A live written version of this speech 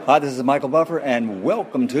Hi, this is Michael Buffer, and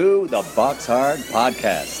welcome to the Box Hard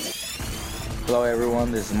Podcast. Hello,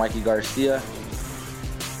 everyone. This is Mikey Garcia.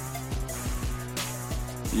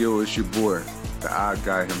 Yo, it's your boy, the odd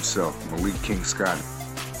guy himself, Malik King Scott.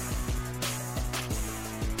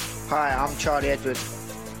 Hi, I'm Charlie Edwards.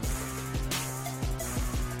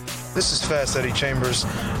 This is Fast Eddie Chambers,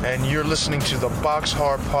 and you're listening to the Box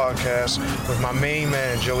Hard Podcast with my main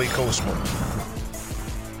man, Joey Coastman.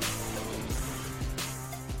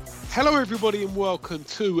 Hello, everybody, and welcome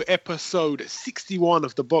to episode 61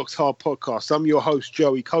 of the Box Hard Podcast. I'm your host,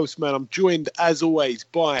 Joey Coastman. I'm joined, as always,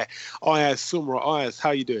 by Ayaz Sumra. Ayaz,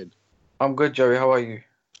 how you doing? I'm good, Joey. How are you?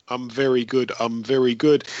 I'm very good.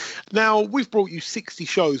 Now, we've brought you 60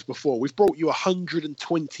 shows before. We've brought you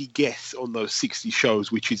 120 guests on those 60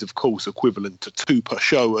 shows, which is, of course, equivalent to 2 per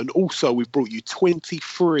show. And also, we've brought you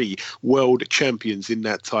 23 world champions in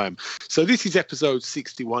that time. So this is episode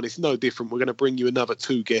 61. It's no different. We're going to bring you another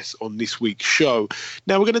 2 guests on this week's show.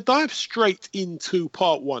 Now, we're going to dive straight into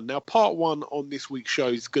part 1. Now, part 1 on this week's show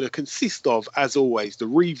is going to consist of, as always, the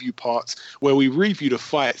review parts, where we review the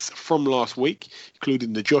fights from last week,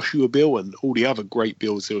 including the Joshua Bill and all the other great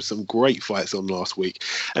bills. There were some great fights on last week.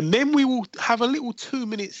 And then we will have a little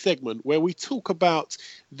 2-minute segment where we talk about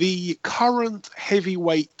the current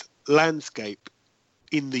heavyweight landscape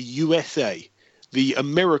in the USA, the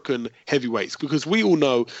American heavyweights, because we all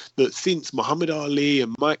know that since Muhammad Ali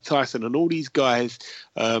and Mike Tyson and all these guys,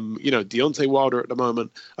 Deontay Wilder at the moment,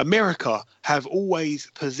 America have always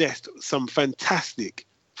possessed some fantastic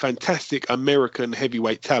American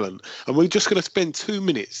heavyweight talent. And we're just going to spend 2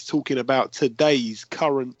 minutes talking about today's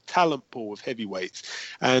current talent pool of heavyweights.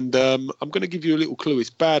 And I'm going to give you a little clue. It's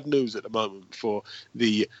bad news at the moment for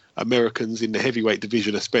the Americans in the heavyweight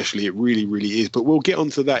division, especially. It really, really is. But we'll get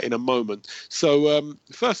onto that in a moment. So the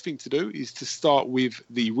first thing to do is to start with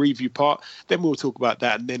the review part. Then we'll talk about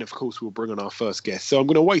that. And then, of course, we'll bring on our first guest. So I'm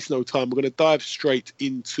going to waste no time. We're going to dive straight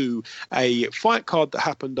into a fight card that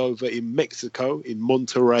happened over in Mexico, in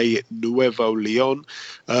Monterrey, Nuevo Leon.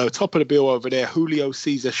 Top of the bill over there, Julio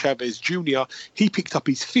Cesar Chavez Jr. He picked up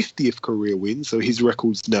his 50th career win. So his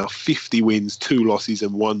record's now 50 wins, 2 losses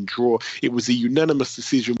and 1 draw. It was a unanimous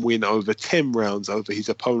decision win over 10 rounds over his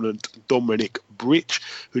opponent Dominic Britch,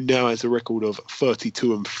 who now has a record of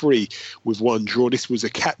 32-3 with 1 draw. This was a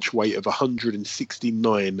catch weight of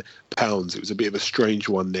 169 pounds. It was a bit of a strange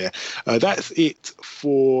one there. That's it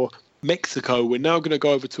for Mexico. We're now going to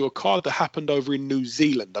go over to a card that happened over in New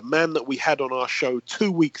Zealand, a man that we had on our show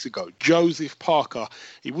 2 weeks ago, Joseph Parker.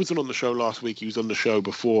 He wasn't on the show last week. He was on the show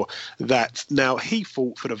before that. Now, he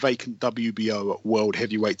fought for the vacant WBO World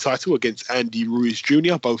Heavyweight title against Andy Ruiz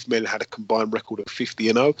Jr. Both men had a combined record of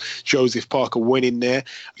 50-0. Joseph Parker went in there,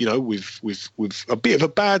 with a bit of a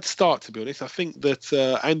bad start, to be honest. I think that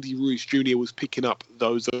Andy Ruiz Jr. was picking up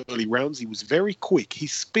those early rounds. He was very quick.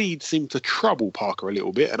 His speed seemed to trouble Parker a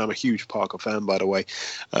little bit, and I'm a huge Parker fan, by the way.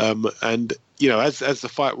 As the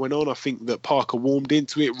fight went on, I think that Parker warmed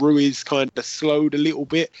into it. Ruiz kind of slowed a little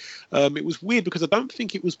bit. It was weird because I don't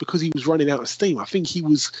think it was because he was running out of steam. I think he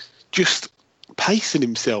was just pacing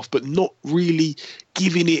himself, but not really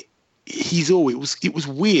giving it his all. It was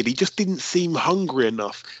weird. He just didn't seem hungry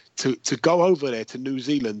enough to go over there to New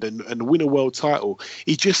Zealand and win a world title.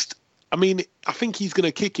 I think he's going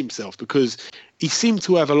to kick himself because he seemed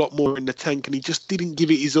to have a lot more in the tank and he just didn't give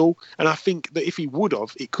it his all. And I think that if he would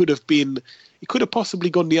have, it could have possibly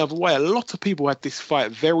gone the other way. A lot of people had this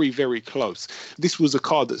fight very, very close. This was a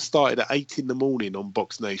card that started at 8 in the morning on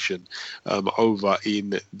Box Nation over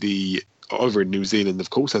in New Zealand, of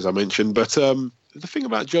course, as I mentioned. But the thing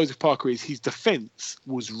about Joseph Parker is his defense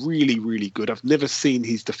was really, really good. I've never seen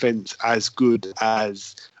his defense as good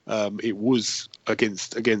as it was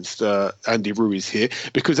against Andy Ruiz here,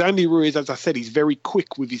 because Andy Ruiz, as I said, he's very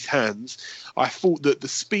quick with his hands. I thought that the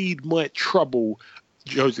speed might trouble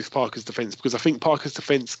Joseph Parker's defense, because I think Parker's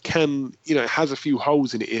defense has a few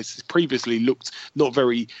holes in it. It's previously looked not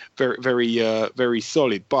very, very, very, very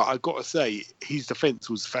solid. But I got to say, his defense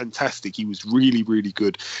was fantastic. He was really, really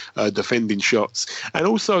good defending shots. And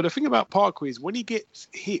also, the thing about Parker is when he gets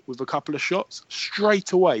hit with a couple of shots,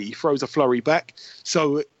 straight away he throws a flurry back.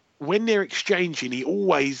 So when they're exchanging, he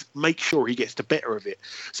always makes sure he gets the better of it.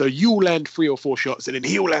 So you'll land 3 or 4 shots, and then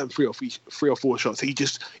he'll land three or four shots.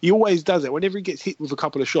 He always does it. Whenever he gets hit with a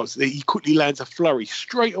couple of shots, he quickly lands a flurry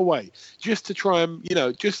straight away, just to try and,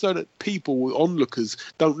 just so that people, onlookers,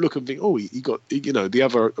 don't look and think, oh, he got, the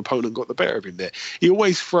other opponent got the better of him there. He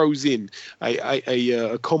always throws in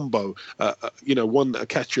a combo, one that'll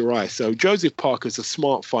catch your eye. So Joseph Parker's a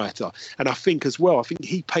smart fighter, and I think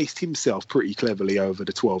he paced himself pretty cleverly over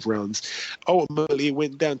the 12 rounds. Ultimately, it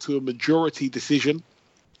went down to a majority decision.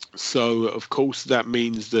 So, of course, that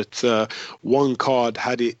means that one card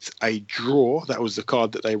had it a draw. That was the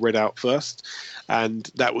card that they read out first.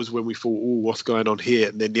 And that was when we thought, oh, what's going on here?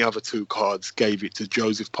 And then the other two cards gave it to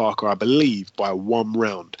Joseph Parker, I believe, by 1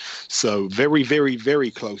 round. So very, very,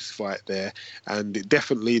 very close fight there. And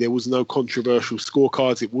there was no controversial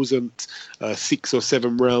scorecards. It wasn't 6 or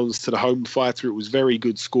 7 rounds to the home fighter. It was very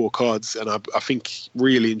good scorecards. And I think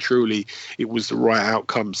really and truly it was the right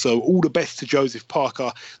outcome. So all the best to Joseph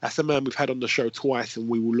Parker. That's a man we've had on the show twice, and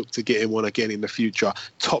we will look to get him on again in the future.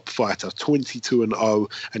 Top fighter,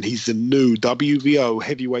 22-0, and he's the new WBO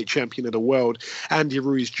heavyweight champion of the world. Andy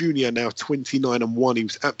Ruiz Jr. now 29-1. He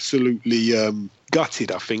was absolutely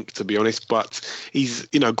gutted, I think, to be honest. But he's,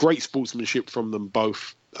 great sportsmanship from them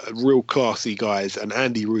both. Real classy guys, and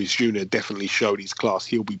Andy Ruiz Jr. definitely showed his class.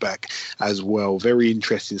 He'll be back as well. Very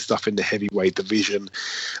interesting stuff in the heavyweight division.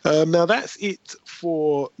 Now that's it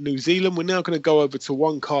for New Zealand. We're now going to go over to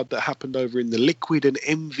one card that happened over in the Liquid and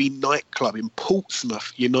MV nightclub in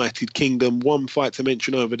Portsmouth, United Kingdom. One fight to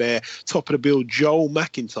mention over there. Top of the bill, Joel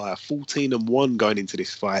McIntyre, 14-1 going into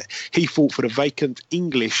this fight. He fought for the vacant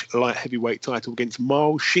English light heavyweight title against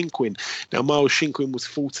Miles Shinkwin. Now Miles Shinkwin was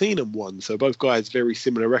 14-1, so both guys very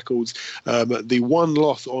similar records. The one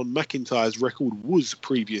loss on McIntyre's record was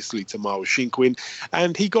previously to Miles Shinkwin,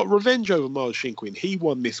 and he got revenge over Miles Shinkwin. He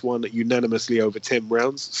won this one unanimously over 10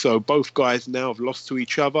 rounds, so both guys now have lost to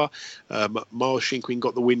each other. Miles Shinkwin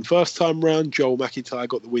got the win first time round, Joel McIntyre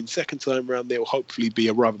got the win second time round. There will hopefully be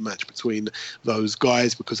a rubber match between those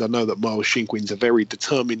guys, because I know that Miles Shinkwin's a very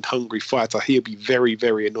determined, hungry fighter. He'll be very,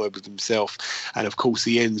 very annoyed with himself, and of course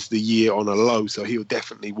he ends the year on a low, so he'll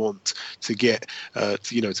definitely want to get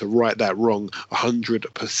to right that wrong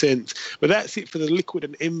 100%. But that's it for the Liquid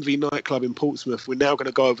and MV nightclub in Portsmouth. We're now going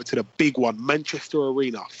to go over to the big one, Manchester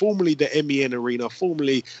Arena, formerly the MEN Arena,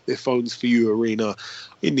 formerly the Phones for You Arena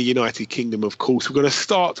in the United Kingdom, of course. We're going to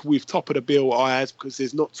start with top of the bill, Ayaz, because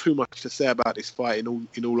there's not too much to say about this fight in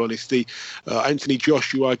all honesty. Anthony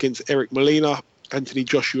Joshua against Eric Molina. Anthony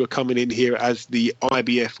Joshua coming in here as the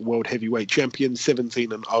IBF World Heavyweight Champion,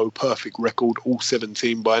 17-0, perfect record, all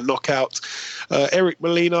 17 by knockout. Eric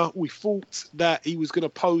Molina, we thought that he was going to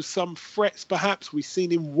pose some threats, perhaps. We've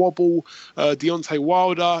seen him wobble Deontay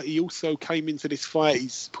Wilder. He also came into this fight,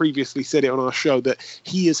 he's previously said it on our show, that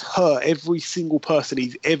he has hurt every single person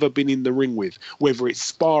he's ever been in the ring with, whether it's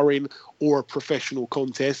sparring or a professional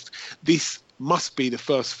contest. This must be the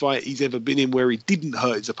first fight he's ever been in where he didn't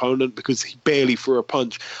hurt his opponent, because he barely threw a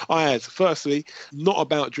punch. Firstly, not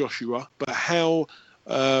about Joshua, but how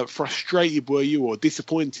frustrated were you or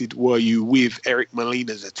disappointed were you with Eric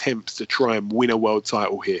Molina's attempts to try and win a world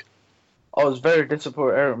title here? I was very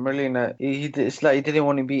disappointed. Eric Molina, it's like he didn't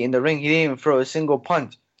want to be in the ring. He didn't even throw a single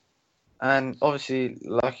punch. And obviously,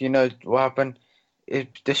 like what happened,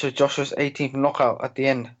 this was Joshua's 18th knockout at the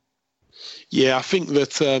end. Yeah, I think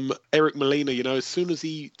that Eric Molina, as soon as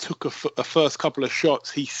he took a first couple of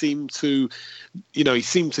shots, he seemed to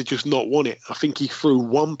just not want it. I think he threw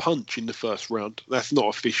one punch in the first round. That's not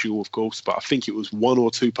official, of course, but I think it was 1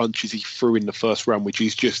 or 2 punches he threw in the first round, which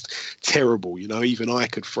is just terrible. Even I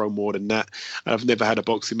could throw more than that. I've never had a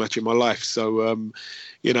boxing match in my life. So,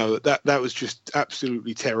 that was just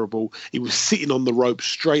absolutely terrible. He was sitting on the rope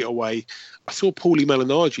straight away. I saw Paulie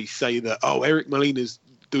Malignaggi say that, Eric Molina's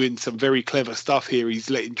doing some very clever stuff here. He's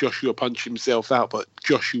letting Joshua punch himself out, but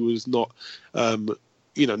Joshua's not,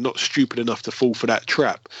 not stupid enough to fall for that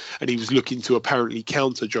trap. And he was looking to apparently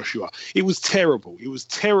counter Joshua. It was terrible. It was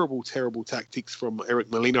terrible, terrible tactics from Eric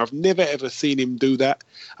Molina. I've never, ever seen him do that.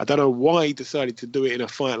 I don't know why he decided to do it in a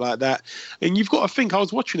fight like that. And you've got to think, I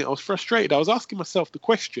was watching it, I was frustrated. I was asking myself the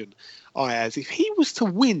question, Ayaz, if he was to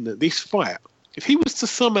win this fight, if he was to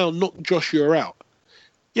somehow knock Joshua out,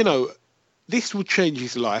 this would change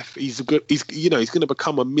his life. He's going to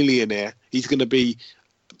become a millionaire. He's going to be,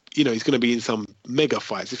 he's going to be in some mega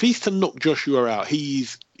fights. If he's to knock Joshua out,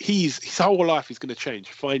 his whole life is going to change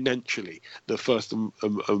financially. The first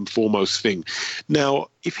and foremost thing. Now,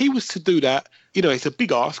 if he was to do that, it's a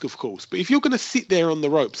big ask, of course. But if you're going to sit there on the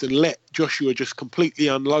ropes and let Joshua just completely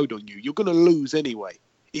unload on you, you're going to lose anyway.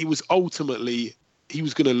 He was going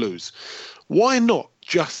to lose. Why not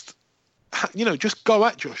just go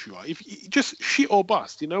at Joshua? If just shit or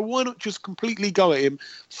bust, why not just completely go at him,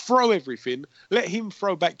 throw everything, let him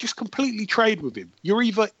throw back, just completely trade with him. You're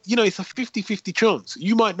either, it's a 50-50 chance.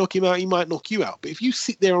 You might knock him out, he might knock you out. But if you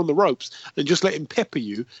sit there on the ropes and just let him pepper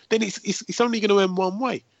you, then it's only going to end one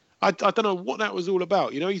way. I don't know what that was all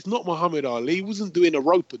about. He's not Muhammad Ali. He wasn't doing a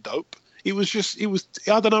rope-a-dope. It was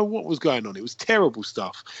I don't know what was going on. It was terrible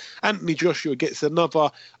stuff. Anthony Joshua gets another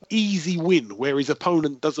easy win where his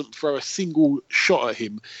opponent doesn't throw a single shot at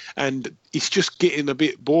him. And it's just getting a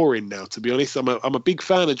bit boring now, to be honest. I'm a big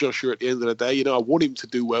fan of Joshua at the end of the day. You know, I want him to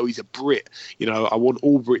do well. He's a Brit. You know, I want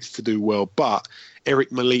all Brits to do well. But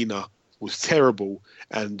Eric Molina was terrible.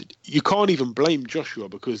 And you can't even blame Joshua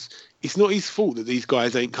because it's not his fault that these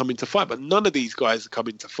guys ain't coming to fight. But none of these guys are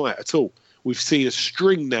coming to fight at all. We've seen a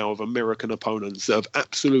string now of American opponents that have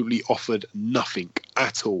absolutely offered nothing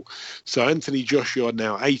at all. So Anthony Joshua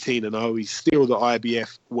now 18-0. He's still the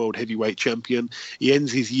IBF World Heavyweight Champion. He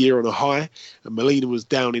ends his year on a high. And Molina was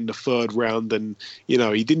down in the third round. And, you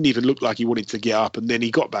know, he didn't even look like he wanted to get up. And then he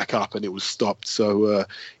got back up and it was stopped. So,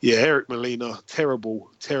 Eric Molina, terrible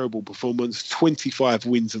performance. 25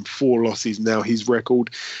 wins and 4 losses now, his record.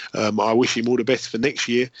 I wish him all the best for next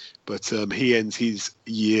year. But he ends his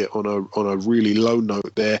year on a really low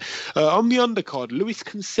note there. On the undercard, Luis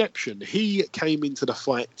Concepcion, he came into the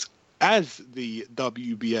fight as the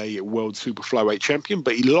WBA World Super Flyweight Champion,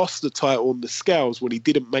 but he lost the title on the scales when he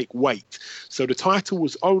didn't make weight. So the title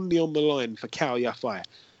was only on the line for Kal Yafai.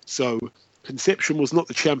 So Concepcion was not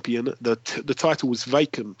the champion. The title was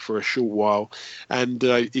vacant for a short while. And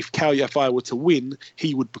if Kal Yafai were to win,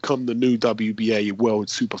 he would become the new WBA World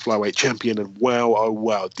Super Flyweight Champion. And wow, oh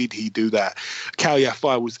wow, did he do that. Kal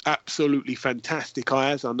Yafai was absolutely fantastic,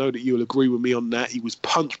 Ayaz. I know that you'll agree with me on that. He was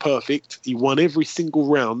punch perfect. He won every single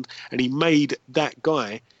round. And he made that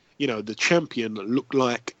guy, you know, the champion, look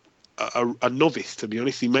like a novice, to be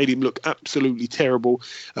honest. He made him look absolutely terrible.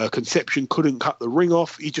 Concepcion couldn't cut the ring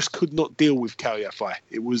off. He just could not deal with Kal Yafai.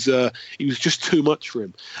 It was just too much for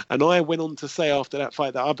him. And I went on to say after that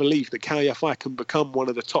fight that I believe that Kal Yafai can become one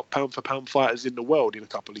of the top pound-for-pound fighters in the world in a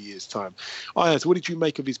couple of years' time. Ayaz, what did you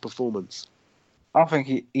make of his performance? I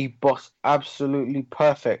think he boxed absolutely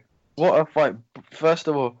perfect. What a fight. First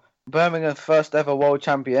of all, Birmingham's first ever world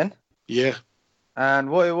champion. Yeah. And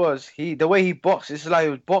what it was, the way he boxed, it's like he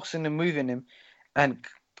was boxing and moving him. And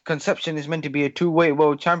Concepcion is meant to be a 2-weight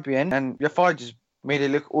world champion, and Yafai just made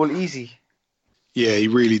it look all easy. Yeah, he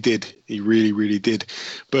really did. He really, really did.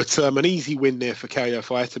 But an easy win there for Kal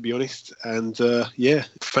Yafai, to be honest. And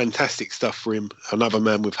fantastic stuff for him. Another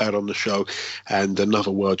man we've had on the show and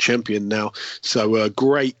another world champion now. So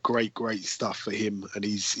great stuff for him. And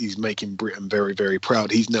he's making Britain very, very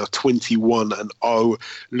proud. He's now 21-0.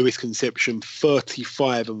 Luis Concepcion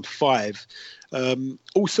 35-5.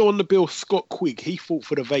 Also on the bill, Scott Quigg. He fought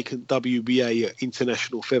for the vacant WBA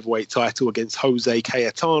International Featherweight title against Jose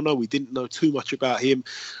Cayetano. We didn't know too much about him.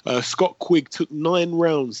 Scott Quigg took 9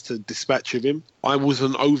 rounds to dispatch of him. I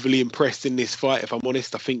wasn't overly impressed in this fight, if I'm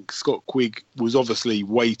honest. I think Scott Quigg was obviously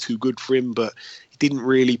way too good for him, but he didn't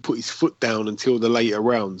really put his foot down until the later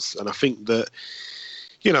rounds. And I think that,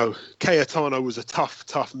 you know, Cayetano was a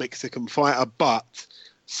tough Mexican fighter, but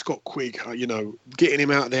Scott Quigg, you know, getting him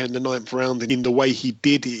out there in the 9th round and in the way he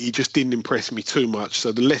did, he just didn't impress me too much.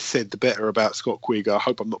 So the less said, the better about Scott Quigg. I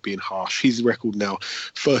hope I'm not being harsh. His record now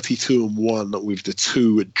 32-1 with the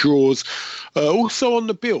 2 draws. Also on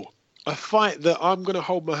the bill, a fight that I'm going to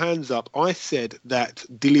hold my hands up. I said that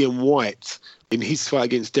Dillian Whyte, in his fight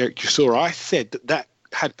against Derek Chisora, I said that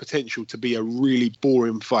had potential to be a really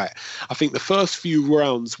boring fight. I think the first few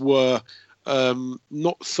rounds were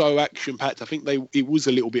not so action-packed. I think it was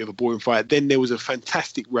a little bit of a boring fight. Then there was a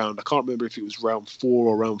fantastic round. I can't remember if it was round 4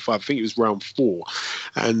 or round 5. I think it was round 4.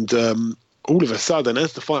 And all of a sudden,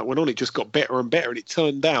 as the fight went on, it just got better and better. And it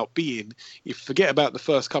turned out being, you forget about the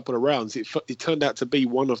first couple of rounds, it turned out to be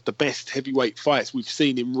one of the best heavyweight fights we've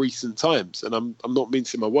seen in recent times. And I'm not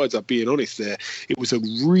mincing my words, I'm being honest there. It was a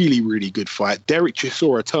really, really good fight. Derek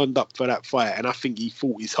Chisora turned up for that fight, and I think he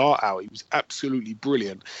fought his heart out. He was absolutely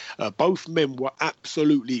brilliant. Both men were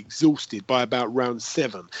absolutely exhausted by about round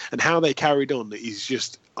 7. And how they carried on is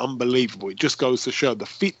just unbelievable. It just goes to show the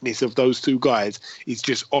fitness of those two guys is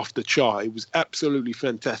just off the chart. It was absolutely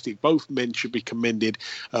fantastic. Both men should be commended.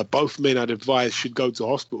 Both men, I'd advise, should go to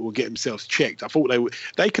hospital and get themselves checked. I thought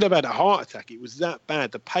they could have had a heart attack. It was that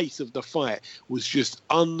bad. The pace of the fight was just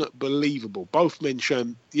unbelievable. Both men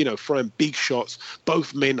throwing big shots.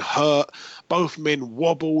 Both men hurt. Both men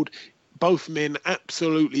wobbled. Both men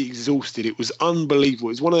absolutely exhausted. It was unbelievable.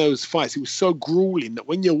 It was one of those fights. It was so grueling that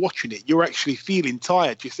when you're watching it, you're actually feeling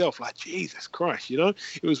tired yourself. Like, Jesus Christ, you know?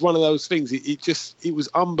 It was one of those things. It was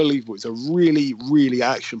unbelievable. It's a really, really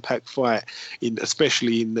action-packed fight,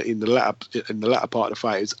 especially in the latter part of the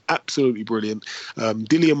fight. It was absolutely brilliant.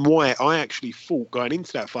 Dillian Whyte, I actually thought going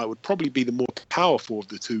into that fight would probably be the more powerful of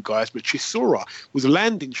the two guys, but Chisora was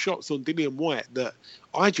landing shots on Dillian Whyte that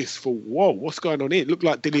I just thought, whoa, what's going on here? It looked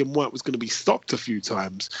like Dillian Whyte was going going to be stopped a few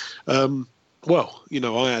times. Well, you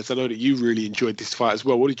know, I know that you really enjoyed this fight as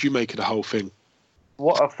well. What did you make of the whole thing?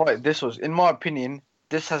 What a fight this was. In my opinion,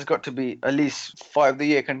 this has got to be at least fight of the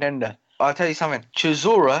year contender. I'll tell you something.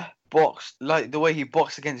 Chisora boxed like the way he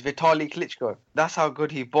boxed against Vitaly Klitschko. That's how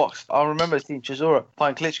good he boxed. I remember seeing Chisora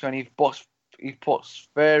fight Klitschko, and he boxed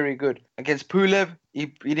very good. Against Pulev, he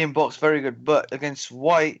didn't box very good, but against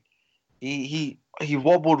White, he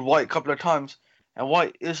wobbled White a couple of times, and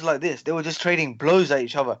White, it was like this. They were just trading blows at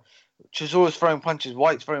each other. Chisora's throwing punches,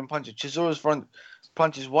 White's throwing punches. Chisora's throwing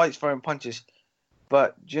punches, White's throwing punches.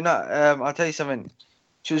 But you know, I'll tell you something.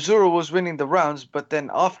 Chisora was winning the rounds, but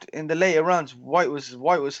then in the later rounds, White was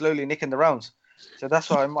slowly nicking the rounds. So that's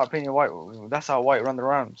why, in my opinion, that's how White ran the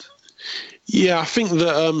rounds. Yeah, I think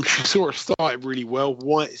that Chisora started really well.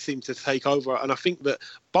 White seemed to take over, and I think that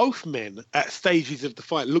both men at stages of the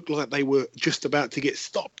fight looked like they were just about to get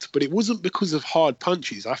stopped, but it wasn't because of hard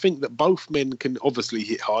punches. I think that both men can obviously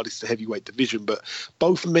hit hard. It's the heavyweight division, but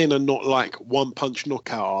both men are not like one-punch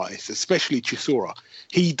knockout artists, especially Chisora.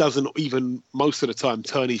 He doesn't even, most of the time,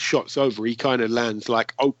 turn his shots over. He kind of lands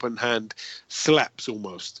like open-hand slaps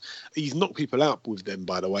almost. He's knocked people out with them,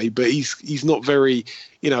 by the way, but he's not very,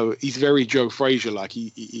 you know, he's very Joe Frazier, like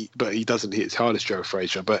but he doesn't hit as hard as Joe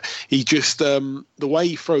Frazier. But he just, the way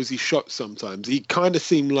he throws his shots sometimes, he kind of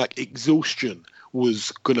seemed like exhaustion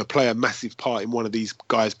was going to play a massive part in one of these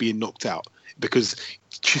guys being knocked out, because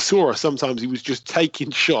Chisora, sometimes he was just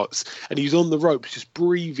taking shots and he was on the ropes just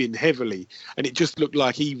breathing heavily, and it just looked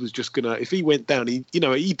like he was just gonna, if he went down, he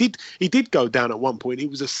did go down at one point. It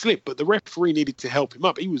was a slip, but the referee needed to help him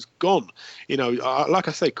up. He was gone. You know, like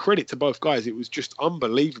I say, credit to both guys. It was just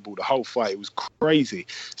unbelievable, the whole fight. It was crazy.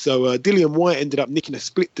 So Dillian Whyte ended up nicking a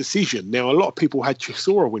split decision. Now, a lot of people had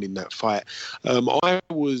Chisora winning that fight. I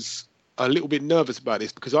was a little bit nervous about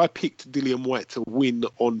this because I picked Dillian Whyte to win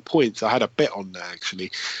on points. I had a bet on that,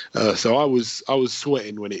 actually. So I was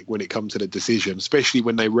sweating when it come to the decision, especially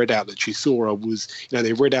when they read out that Chisora was, you know,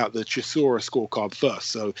 they read out the Chisora scorecard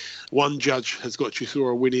first. So one judge has got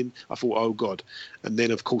Chisora winning. I thought, oh God. And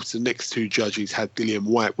then, of course, the next two judges had Dillian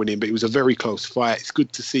Whyte winning, but it was a very close fight. It's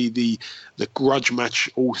good to see the grudge match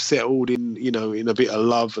all settled in, you know, in a bit of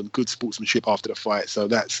love and good sportsmanship after the fight. So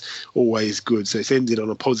that's always good. So it's ended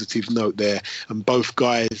on a positive note there. And both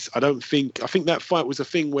guys, I think that fight was a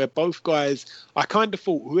thing where both guys, I kind of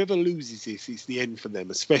thought whoever loses this, it's the end for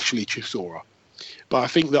them, especially Chisora. But I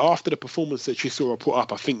think that after the performance that Chisora put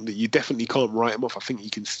up, I think that you definitely can't write him off. I think he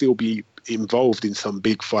can still be involved in some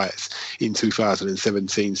big fights in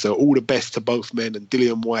 2017. So all the best to both men. And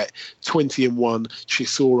Dillian Whyte, 20-1,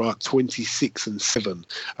 Chisora 26-7,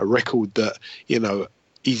 a record that, you know,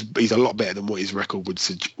 he's a lot better than what his record would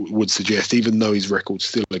suggest, even though his record's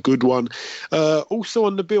still a good one. Also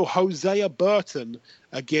on the bill, Hosea Burton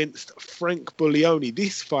against Frank Buglioni.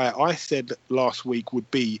 This fight, I said last week,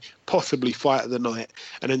 would be possibly fight of the night.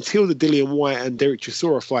 And until the Dillian Whyte and Derek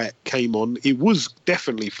Chisora fight came on, it was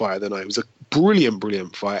definitely fight of the night. It was a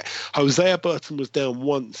brilliant fight. Hosea Burton was down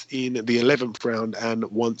once in the 11th round and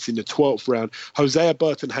once in the 12th round. Hosea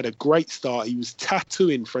Burton had a great start. He was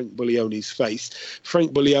tattooing Frank Buglioni's face.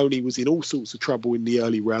 Frank Buglioni was in all sorts of trouble in the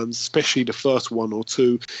early rounds, especially the first one or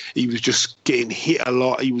two. He was just getting hit a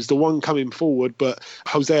lot. He was the one coming forward, but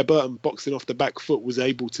Hosea Burton, boxing off the back foot, was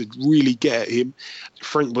able to really get at him.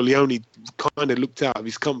 Frank Buglioni kind of looked out of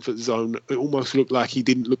his comfort zone. It almost looked like he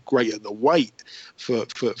didn't look great at the weight for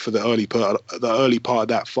the early part of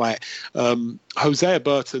that fight. Hosea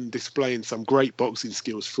Burton displaying some great boxing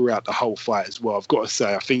skills throughout the whole fight as well. I've got to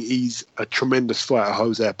say, I think he's a tremendous fighter,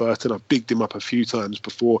 Hosea Burton. I've bigged him up a few times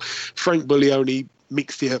before. Frank Buglioni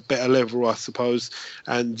mixed it at better level, I suppose,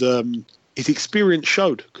 and his experience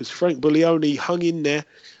showed, because Frank Buglioni hung in there.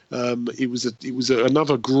 It was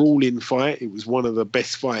another grueling fight. It was one of the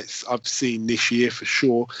best fights I've seen this year for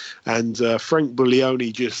sure. And Frank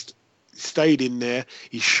Buglioni just stayed in there.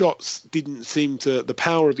 His shots didn't seem to, the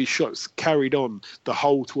power of his shots carried on the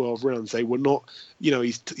whole 12 rounds. They were not, you know,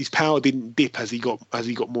 his power didn't dip as he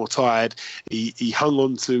got more tired. He hung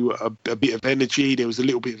on to a bit of energy. There was a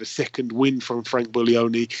little bit of a second wind from Frank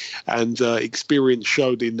Buglioni, and experience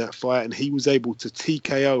showed in that fight, and he was able to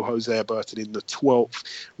TKO Hosea Burton in the 12th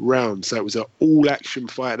round. So it was an all-action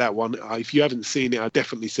fight, that one. If you haven't seen it, I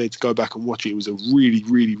definitely say to go back and watch it. It was a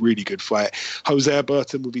really good fight. Hosea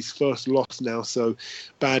Burton with his first loss now, so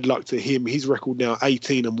bad luck to him. His record now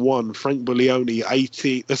 18-1. Frank Buglioni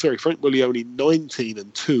 19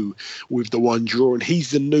 17-2 with the one draw, and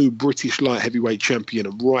he's the new British light heavyweight champion,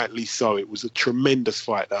 and rightly so. It was a tremendous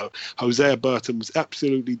fight, though. Hosea Burton was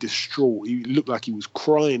absolutely distraught. He looked like he was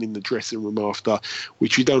crying in the dressing room after,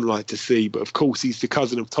 which you don't like to see. But of course, he's the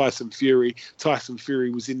cousin of Tyson Fury. Tyson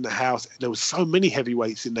Fury was in the house. There was so many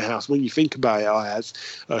heavyweights in the house. When you think about it,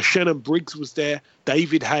 Shannon Briggs was there,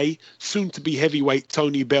 David Haye, soon-to-be heavyweight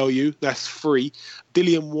Tony Bellew, that's 3,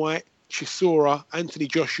 Dillian White, Chisora, Anthony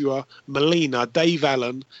Joshua, Molina, Dave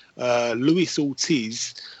Allen, Luis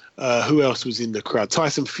Ortiz. Who else was in the crowd?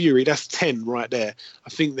 Tyson Fury, that's 10 right there. I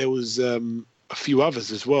think there was a few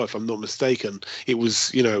others as well, if I'm not mistaken. It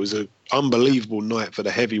was an unbelievable night for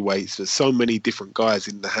the heavyweights. There's so many different guys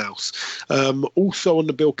in the house. Also on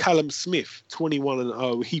the bill, Callum Smith,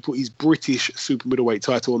 21-0. He put his British super middleweight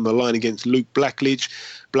title on the line against Luke Blackledge.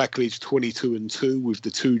 Blackledge 22-2 with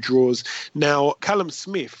the 2 draws. Now, Callum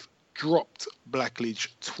Smith dropped Blackledge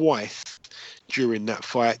twice during that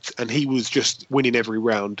fight, and he was just winning every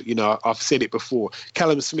round. I've said it before,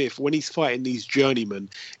 Callum Smith, when he's fighting these journeymen,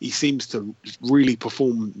 he seems to really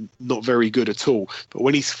perform not very good at all. But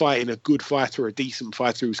when he's fighting a good fighter, a decent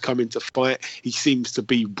fighter who's coming to fight, he seems to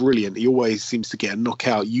be brilliant. He always seems to get a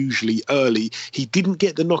knockout, usually early. He didn't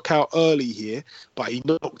get the knockout early here, but he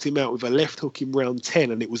knocked him out with a left hook in round 10,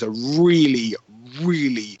 and it was a really,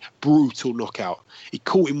 really brutal knockout. He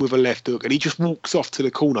caught him with a left hook, and he just walks off to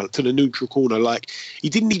the corner, to the neutral corner, like he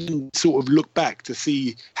didn't even sort of look back to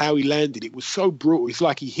see how he landed. It was so brutal. It's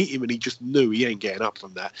like he hit him and he just knew he ain't getting up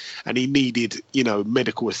from that, and he needed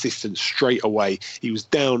medical assistance straight away. He was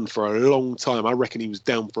down for a long time. I reckon he was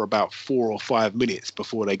down for about 4 or 5 minutes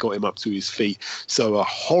before they got him up to his feet. So a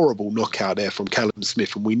horrible knockout there from Callum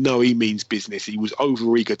Smith, and we know he means business. He was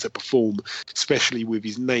overeager to perform, especially with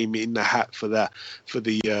his name in the hat for the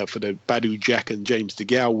Badou Jack and James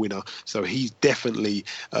DeGale winner. So he's definitely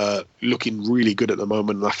looking really good at the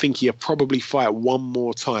moment, and I think he'll probably fight one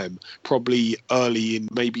more time, probably early in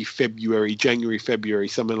maybe January, February,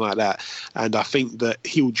 something like that. And I think that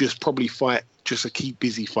he'll just probably fight just a keep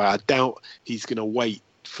busy fight. I doubt he's going to wait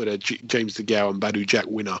for the James DeGale and Badou Jack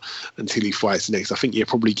winner until he fights next. I think he'll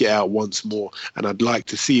probably get out once more, and I'd like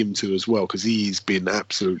to see him too as well, because he's been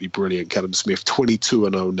absolutely brilliant. Callum Smith,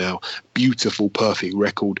 22-0 now. Beautiful, perfect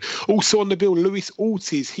record. Also on the bill, Luis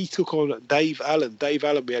Ortiz, he took on Dave Allen. Dave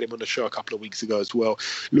Allen, we had him on the show a couple of weeks ago as well.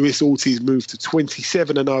 Luis Ortiz moved to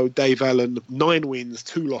 27-0. Dave Allen, 9 wins,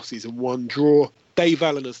 2 losses and 1 draw. Dave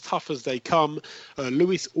Allen, as tough as they come.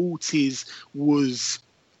 Luis Ortiz was,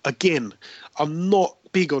 again, I'm not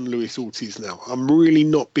big on Luis Ortiz now. I'm really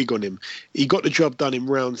not big on him. He got the job done in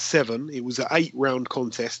round 7. It was an 8-round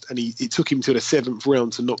contest, and it took him to the 7th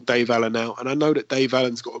round to knock Dave Allen out. And I know that Dave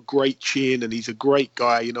Allen's got a great chin and he's a great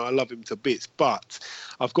guy. I love him to bits. But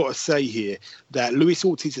I've got to say here that Luis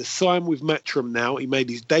Ortiz has signed with Matchroom now. He made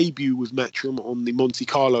his debut with Matchroom on the Monte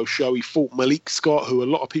Carlo show. He fought Malik Scott, who a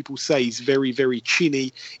lot of people say is very, very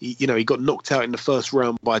chinny. He got knocked out in the first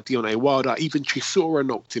round by Deontay Wilder. Even Chisora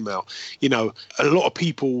knocked him out. A lot of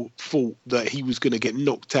people thought that he was going to get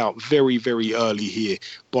knocked out very, very early here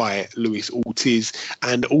by Luis Ortiz.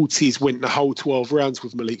 And Ortiz went the whole 12 rounds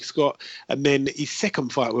with Malik Scott. And then his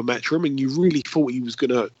second fight with Matchroom, and you really thought he was going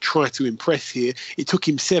to try to impress here. It took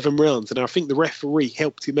him 7 rounds, and I think the referee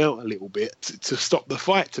helped him out a little bit to stop the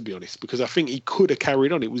fight, to be honest, because I think he could have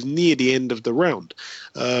carried on. It was near the end of the round.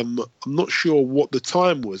 I'm not sure what the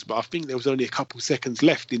time was, but I think there was only a couple seconds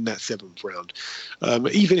left in that 7th round.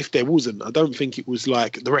 Even if there wasn't, I don't think it was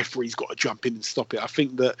like the referee's got to jump in and stop it. I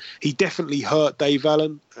think that he definitely hurt Dave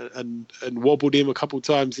Allen and wobbled him a couple of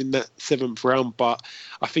times in that 7th round, but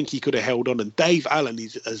I think he could have held on. And Dave Allen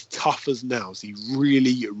is as tough as nails. He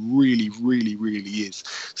really, really, really, really is.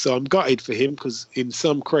 So I'm gutted for him, because in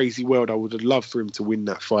some crazy world I would have loved for him to win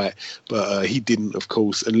that fight, but he didn't, of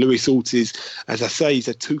course. And Luis Ortiz, as I say, he's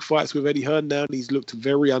had 2 fights with Eddie Hearn now, and he's looked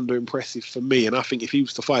very under-impressive for me. And I think if he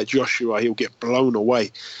was to fight Joshua, he'll get blown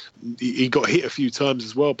away. He got hit a few times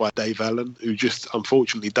as well by Dave Allen, who just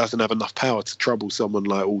unfortunately doesn't have enough power to trouble someone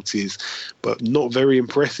like Ortiz. But not very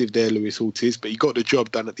impressive there, Luis Ortiz, but he got the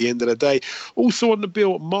job done at the end of the day. Also on the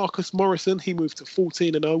bill, Marcus Morrison, he moved to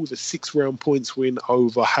 14-0 with a 6-round points win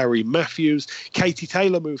over Harry Matthews. Katie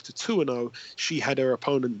Taylor moved to 2-0. She had her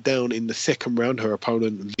opponent down in the 2nd round, her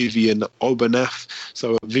opponent Vivian Obernath.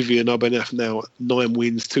 So Vivian Obernath now 9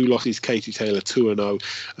 wins, 2 losses. Katie Taylor 2-0.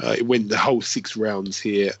 It went the whole 6 rounds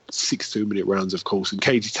here. 6 2-minute rounds, of course, and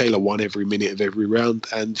Katie Taylor won every minute of every round,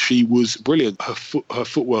 and she was brilliant. Her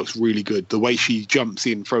footwork's really good. The way she jumps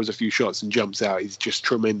in, throws a few shots and jumps out is just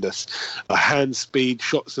tremendous. Her hand speed,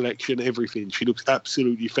 shot selection, everything. She looks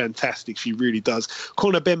absolutely fantastic. She really does.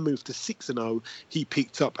 Conor Benn moved to 6-0. He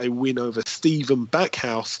picked up a win over Stephen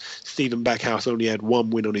Backhouse. Stephen Backhouse only had 1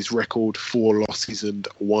 win on his record, 4 losses and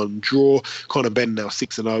 1 draw. Conor Benn now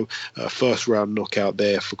 6-0. First round knockout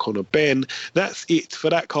there for Conor Benn. That's it for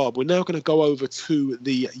that card. We're now going to go over to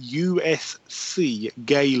the USC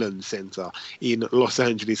Galen Center in Los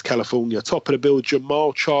Angeles, California. Top of the bill,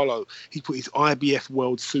 Jamal Charlo. He put his IBF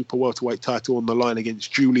World Super Welterweight title on the line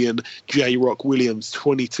against Julian J-Rock Williams,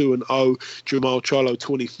 22-0. Jamal Charlo,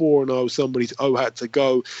 24-0. Somebody's had to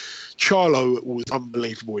go. Charlo was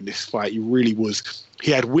unbelievable in this fight. He really was.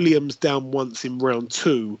 He had Williams down once in round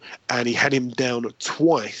 2, and he had him down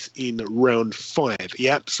twice in round 5. He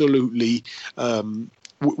absolutely...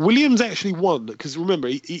 Williams actually won, because remember,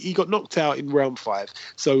 he got knocked out in round 5.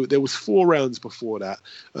 So there was 4 rounds before that.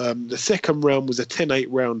 The second round was a 10-8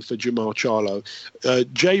 round for Jamal Charlo.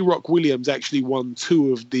 J-Rock Williams actually won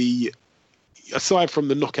 2 of the... Aside from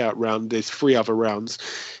the knockout round, there's 3 other rounds.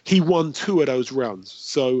 He won 2 of those rounds.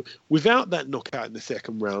 So without that knockout in the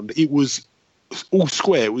second round, it was all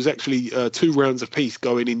square. It was actually 2 rounds apiece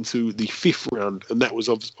going into the 5th round, and that was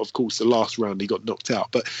of course the last round. He got knocked out.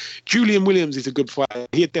 But Julian Williams is a good fighter.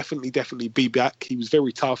 He'd definitely be back. He was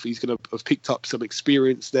very tough. He's going to have picked up some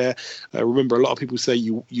experience there. Remember, a lot of people say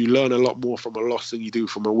you learn a lot more from a loss than you do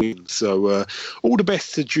from a win. So all the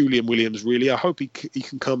best to Julian Williams, really. I hope he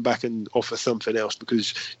can come back and offer something else,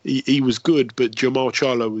 because he was good, but Jamal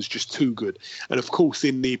Charlo was just too good. And of course,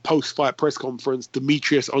 in the post-fight press conference,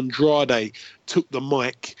 Demetrius Andrade took the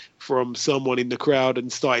mic from someone in the crowd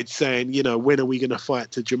and started saying, when are we going to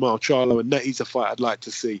fight to Jamal Charlo? And that is a fight I'd like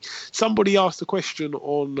to see. Somebody asked a question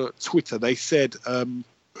on Twitter. They said,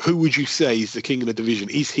 who would you say is the king of the division?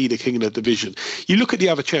 Is he the king of the division? You look at the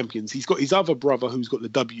other champions. He's got his other brother who's got the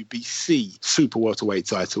WBC Super Welterweight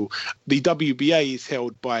title. The WBA is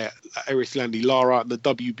held by Erislandy Lara, and the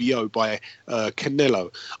WBO by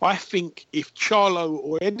Canelo. I think if Charlo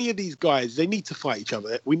or any of these guys, they need to fight each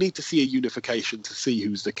other. We need to see a unification to see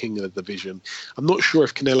who's the king of the division. I'm not sure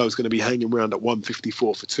if Canelo's going to be hanging around at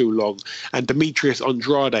 154 for too long. And Demetrius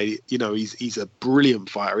Andrade, he's a brilliant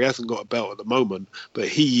fighter. He hasn't got a belt at the moment, but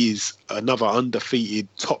he is another undefeated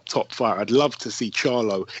top fighter. I'd love to see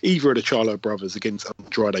Charlo, either of the Charlo brothers, against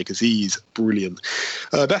Andrade, because he is brilliant.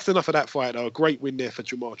 That's enough of that fight, though. A great win there for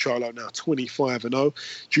Jamal Charlo, now 25-0.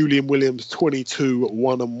 Julian Williams,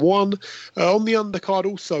 22-1-1. On the undercard,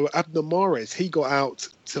 also, Abner Mares, he got out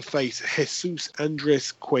to face Jesus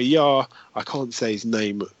Andres Cuellar. I can't say his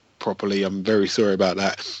name properly. I'm very sorry about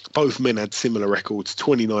that. Both men had similar records,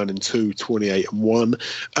 29-2, 28-1.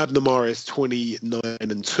 Abner Mares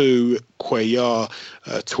 29-2, Cuellar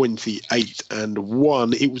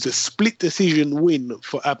 28-1. It was a split decision win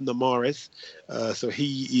for Abner Mares. So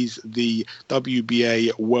he is the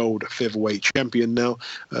WBA World Featherweight Champion now.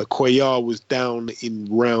 Cuellar was down in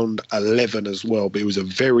round 11 as well, but it was a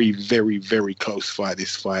very, very, very close fight,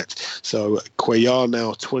 this fight. So Cuellar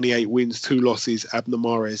now 28 wins, 2 losses. Abner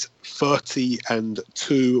Mares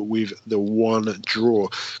 30-2 with the 1 draw.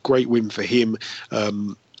 Great win for him.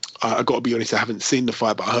 I've got to be honest, I haven't seen the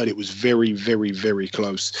fight, but I heard it was very, very, very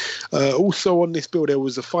close. Also on this bill, there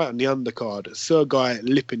was a fight on the undercard, Sergei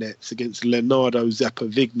Lipinets against Leonardo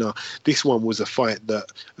Zapovigna. This one was a fight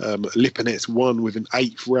that Lipinets won with an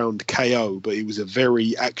 8th round KO, but it was a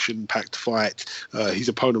very action-packed fight. His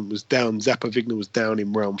opponent was down. Zapovigna was down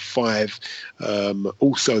in round 5.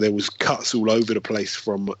 Also, there was cuts all over the place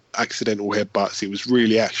from accidental headbutts. It was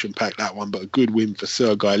really action-packed, that one, but a good win for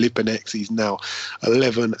Sergei Lipinets. He's now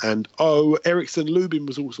 11-0. Erickson Lubin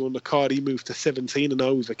was also on the card. He moved to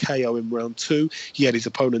 17-0 with a KO in round 2. He had his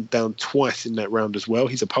opponent down twice in that round as well.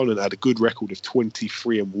 His opponent had a good record of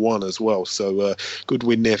 23-1 as well. So good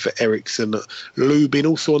win there for Erickson Lubin.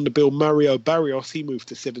 Also on the bill, Mario Barrios. He moved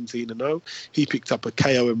to 17-0. He picked up a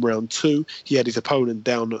KO in round 2. He had his opponent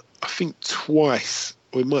down, I think, twice.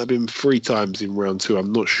 Or it might have been 3 times in round 2.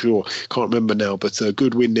 I'm not sure. Can't remember now. But a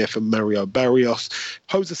good win there for Mario Barrios.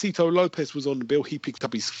 Josecito Lopez was on the bill. He picked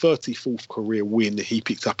up his 34th career win. He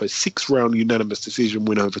picked up a 6-round unanimous decision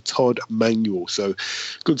win over Todd Manuel. So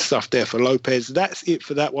good stuff there for Lopez. That's it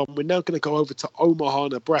for that one. We're now going to go over to Omaha,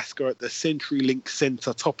 Nebraska at the CenturyLink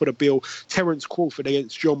Center. Top of the bill, Terence Crawford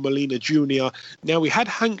against John Molina Jr. Now, we had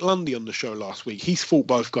Hank Lundy on the show last week. He's fought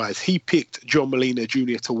both guys. He picked John Molina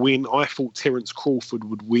Jr. to win. I thought Terence Crawford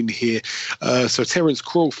would win here. So Terence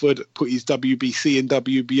Crawford put his WBC and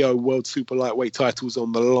WBO World Super Lightweight titles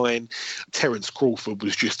on the line. Terence Crawford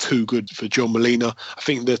was just too good for John Molina. I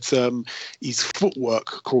think that his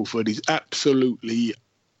footwork, Crawford, is absolutely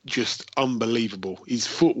just unbelievable. His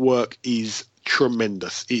footwork is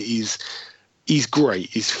tremendous. It is he's great.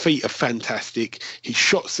 His feet are fantastic. His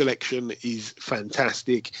shot selection is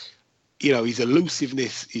fantastic. You know, his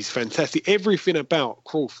elusiveness is fantastic. Everything about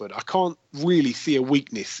Crawford, I can't really see a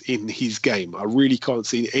weakness in his game. I really can't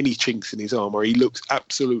see any chinks in his armour. He looks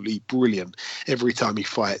absolutely brilliant every time he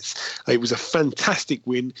fights. It was a fantastic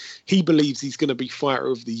win. He believes he's going to be Fighter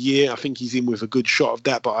of the Year. I think he's in with a good shot of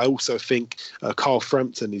that, but I also think Carl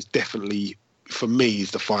Frampton is definitely, for me,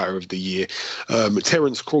 is the Fighter of the Year.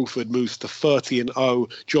 Terence Crawford moves to 30-0.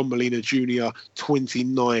 John Molina Jr.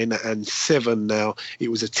 29-7 now. It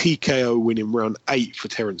was a TKO win in round 8 for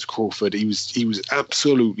Terence Crawford. He was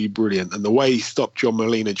absolutely brilliant, and the way he stopped John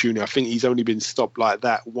Molina Jr., I think he's only been stopped like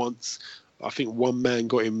that once. I think one man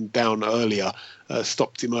got him down earlier,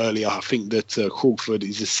 stopped him earlier. I think that Crawford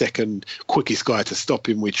is the second quickest guy to stop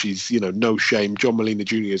him, which is, no shame. John Molina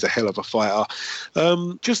Jr. is a hell of a fighter.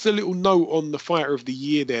 Just a little note on the Fighter of the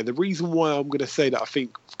Year there. The reason why I'm going to say that I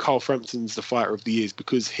think Carl Frampton's the Fighter of the Year is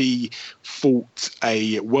because he fought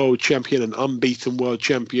a world champion, an unbeaten world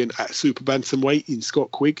champion at super bantamweight in Scott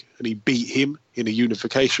Quigg, and he beat him in a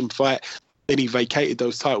unification fight. Then he vacated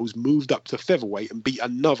those titles, moved up to featherweight and beat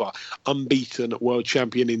another unbeaten world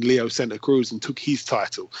champion in Leo Santa Cruz and took his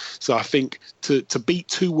title. So I think to beat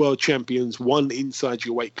 2 world champions, one inside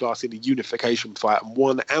your weight class in a unification fight and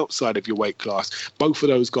one outside of your weight class, both of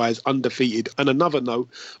those guys undefeated. And another note,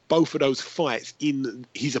 both of those fights in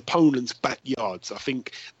his opponent's backyards. I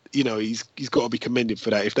think he's got to be commended for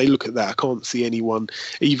that. If they look at that, I can't see anyone,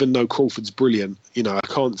 even though Crawford's brilliant, I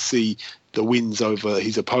can't see the wins over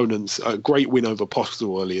his opponents. A great win over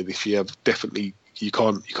Postal earlier this year. Definitely, you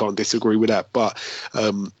can't disagree with that. But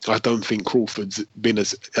I don't think Crawford's been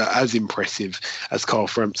as impressive as Carl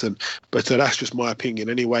Frampton. But that's just my opinion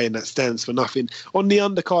anyway, and that stands for nothing. On the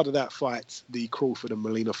undercard of that fight, the Crawford and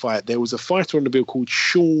Molina fight, there was a fighter on the bill called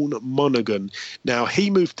Sean Monaghan. Now, he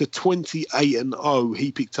moved to 28-0.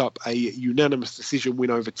 He picked up a unanimous decision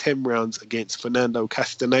win over 10 rounds against Fernando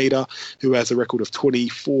Castaneda, who has a record of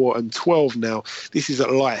 24-12 now. This is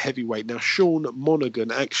at light heavyweight. Now, Sean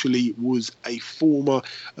Monaghan actually was a former,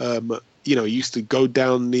 he used to go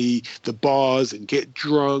down the bars and get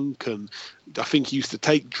drunk, and I think he used to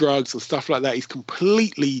take drugs and stuff like that. He's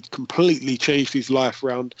completely changed his life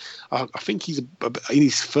around. I think he's in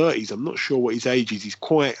his 30s. I'm not sure what his age is. He's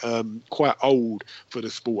quite old for the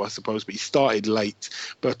sport, I suppose, but he started late.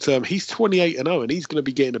 But he's 28-0, and he's going to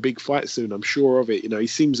be getting a big fight soon. I'm sure of it. He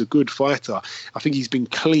seems a good fighter. I think he's been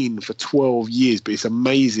clean for 12 years, but it's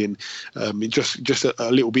amazing. Just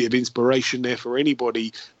a little bit of inspiration there for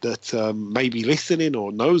anybody that may be listening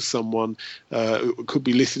or knows someone, could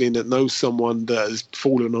be listening, that knows someone that has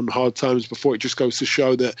fallen on hard times before. It just goes to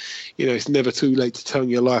show that it's never too late to turn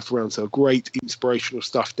your life around. So great inspirational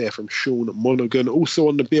stuff there from Sean Monaghan. Also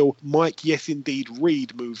on the bill, Mike Yes Indeed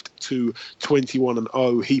Reed moved to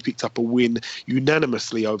 21-0. He picked up a win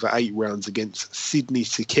unanimously over 8 rounds against Sidney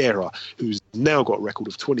Sikera, who's now got a record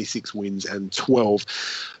of 26 wins and 12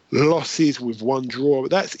 losses with 1 draw.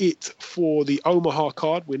 That's it for the Omaha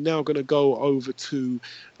card. We're now going to go over to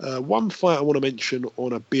one fight I want to mention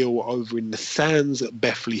on a bill over in the Sands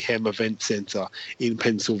Bethlehem Event Center in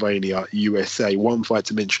Pennsylvania, USA. One fight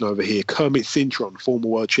to mention over here, Kermit Cintron, former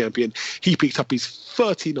world champion. He picked up his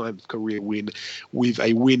 39th career win with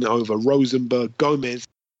a win over Rosenberg Gomez.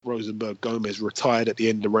 Rosenberg Gomez retired at the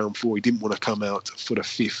end of round 4. He didn't want to come out for the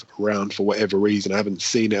 5th round for whatever reason. I haven't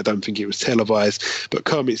seen it. I don't think it was televised. But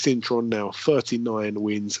Kermit Cintron now 39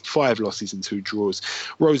 wins, 5 losses and 2 draws.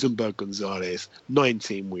 Rosenberg Gonzalez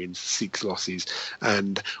 19 wins, 6 losses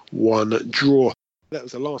and 1 draw. That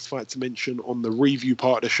was the last fight to mention on the review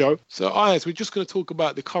part of the show. So, Ayaz, we're just going to talk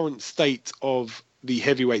about the current state of the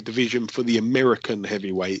heavyweight division for the American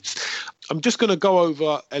heavyweights. I'm just going to go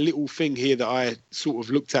over a little thing here that I sort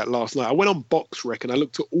of looked at last night. I went on BoxRec and I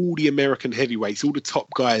looked at all the American heavyweights, all the top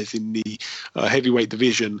guys in the heavyweight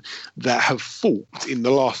division that have fought in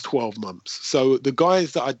the last 12 months. So the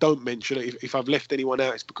guys that I don't mention, if I've left anyone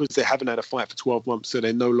out, it's because they haven't had a fight for 12 months, so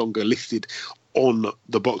they're no longer listed on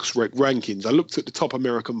the BoxRec rankings. I looked at the top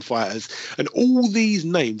American fighters, and all these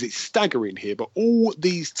names, it's staggering here, but all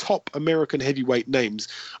these top American heavyweight names,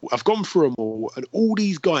 I've gone through them all, and all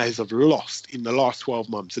these guys have lost in the last 12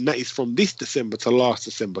 months, and that is from this December to last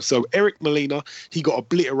December. So Eric Molina, he got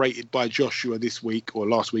obliterated by Joshua this week, or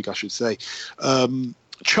last week I should say.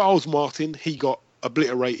 Charles Martin, he got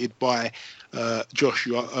obliterated by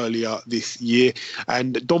Joshua earlier this year,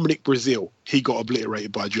 and Dominic Brazil, he got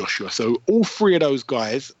obliterated by Joshua. So all 3 of those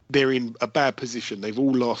guys, they're in a bad position. They've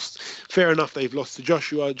all lost. Fair enough, they've lost to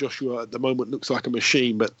Joshua. Joshua at the moment looks like a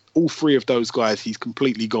machine, but all 3 of those guys, he's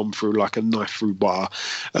completely gone through like a knife through butter.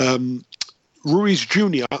 Ruiz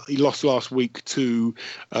Jr., he lost last week to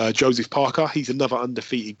Joseph Parker. He's another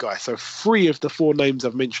undefeated guy. So 3 of the 4 names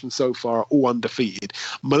I've mentioned so far are all undefeated.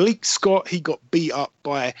 Malik Scott, he got beat up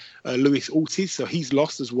by Luis Ortiz, so he's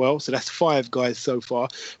lost as well. So that's 5 guys so far.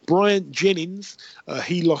 Bryant Jennings,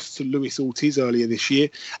 he lost to Luis Ortiz earlier this year.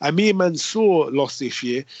 Amir Mansour lost this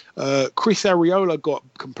year. Chris Arreola got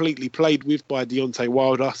completely played with by Deontay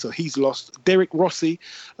Wilder, so he's lost. Derek Rossi,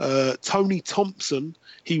 Tony Thompson,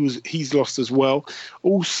 he's lost as well.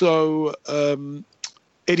 Also,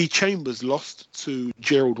 Eddie Chambers lost to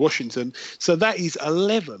Gerald Washington. So that is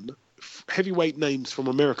 11 heavyweight names from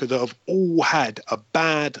America that have all had a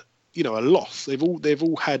bad, a loss. They've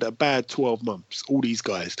all had a bad 12 months, all these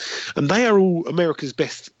guys. And they are all America's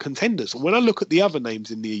best contenders. And when I look at the other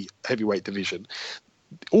names in the heavyweight division,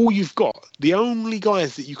 all you've got, the only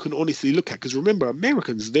guys that you can honestly look at, because remember,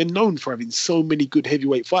 Americans, they're known for having so many good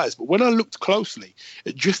heavyweight fighters. But when I looked closely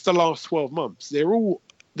at just the last 12 months, they're all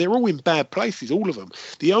in bad places, all of them.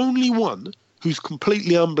 The only one who's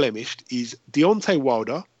completely unblemished is Deontay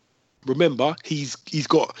Wilder. Remember, he's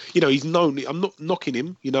got, he's known. I'm not knocking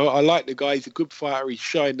him. I like the guy. He's a good fighter. He's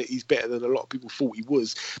showing that he's better than a lot of people thought he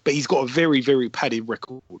was. But he's got a very, very padded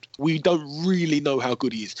record. We don't really know how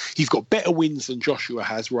good he is. He's got better wins than Joshua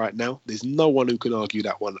has right now. There's no one who can argue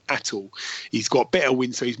that one at all. He's got better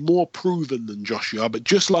wins, so he's more proven than Joshua. But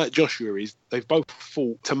just like Joshua is, they've both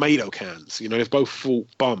fought tomato cans. They've both fought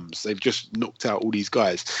bums. They've just knocked out all these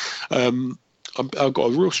guys. I've got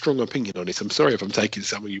a real strong opinion on this. I'm sorry if I'm taking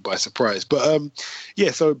some of you by surprise. But,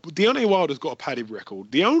 so Deontay Wilder's got a padded record.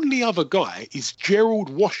 The only other guy is Gerald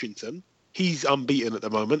Washington. He's unbeaten at the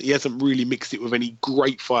moment. He hasn't really mixed it with any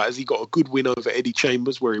great fighters. He got a good win over Eddie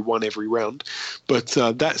Chambers where he won every round. But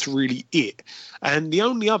that's really it. And the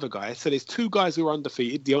only other guy, so there's 2 guys who are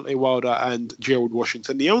undefeated, Deontay Wilder and Gerald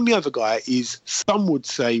Washington. The only other guy is, some would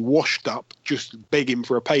say, washed up, just begging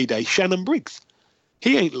for a payday, Shannon Briggs.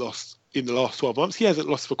 He ain't lost in the last 12 months. He hasn't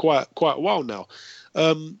lost for quite a while now.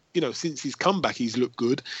 Since his comeback, he's looked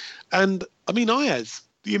good. And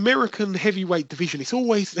the American heavyweight division,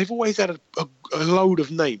 they've always had a load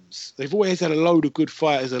of names. They've always had a load of good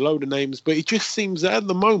fighters, a load of names. But it just seems that at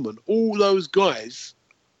the moment, all those guys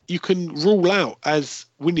you can rule out as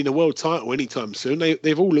winning a world title anytime soon.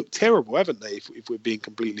 They've all looked terrible, haven't they, if we're being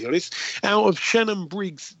completely honest? Out of Shannon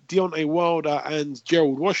Briggs, Deontay Wilder and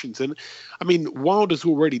Gerald Washington, Wilder's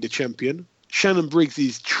already the champion. Shannon Briggs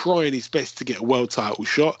is trying his best to get a world title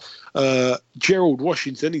shot. Gerald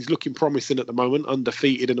Washington, he's looking promising at the moment,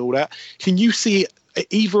 undefeated and all that. Can you see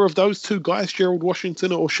either of those 2 guys, Gerald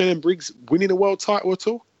Washington or Shannon Briggs, winning a world title at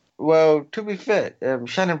all? Well, to be fair,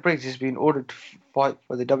 Shannon Briggs has been ordered to fight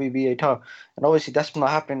for the WBA title. And obviously that's not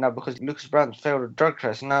happening now because Lucas Browne failed a drug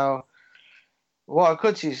test. Now, what I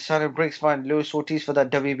could see is Shannon Briggs find Luis Ortiz for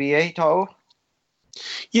that WBA title.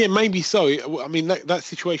 Yeah, maybe so. That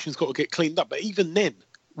situation's got to get cleaned up. But even then,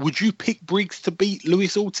 would you pick Briggs to beat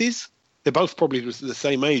Luis Ortiz? They're both probably the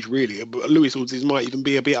same age, really. But Luis Ortiz might even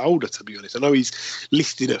be a bit older, to be honest. I know he's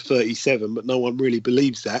listed at 37, but no one really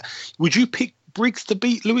believes that. Would you pick Briggs to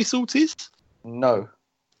beat Luis Ortiz? No.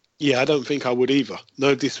 Yeah, I don't think I would either.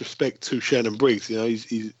 No disrespect to Shannon Briggs.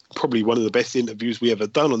 He's probably one of the best interviews we ever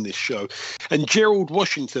done on this show. And Gerald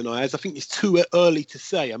Washington, I think it's too early to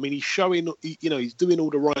say. He's showing, he's doing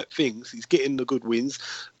all the right things. He's getting the good wins.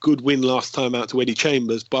 Good win last time out to Eddie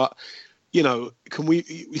Chambers. But,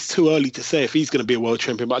 it's too early to say if he's going to be a world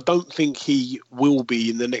champion, but I don't think he will be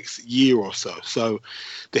in the next year or so. So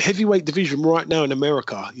the heavyweight division right now in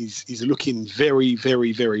America is looking very,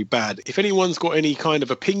 very, very bad. If anyone's got any kind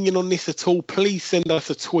of opinion on this at all, please send us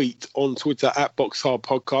a tweet on Twitter at BoxHard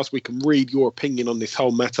Podcast. We can read your opinion on this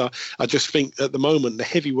whole matter. I just think at the moment, the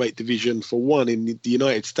heavyweight division, for one, in the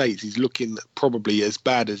United States is looking probably as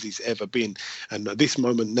bad as it's ever been. And at this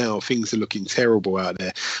moment now, things are looking terrible out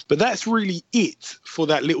there. But that's really it for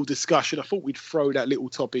that little discussion. I thought we'd throw that little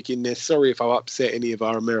topic in there. Sorry if I upset any of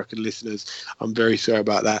our American listeners. I'm very sorry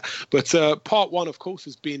about that. But part 1, of course,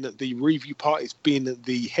 has been the review part. It's been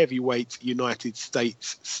the heavyweight United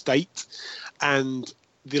States state. And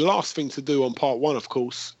the last thing to do on part 1, of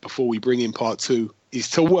course, before we bring in part 2, is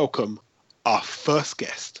to welcome our first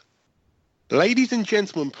guest. Ladies and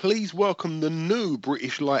gentlemen, please welcome the new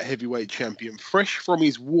British light heavyweight champion, fresh from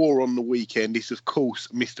his war on the weekend. It's, of course,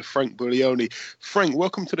 Mr. Frank Buglioni. Frank,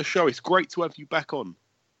 welcome to the show. It's great to have you back on.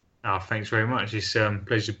 Oh, thanks very much. It's a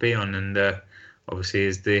pleasure to be on, and obviously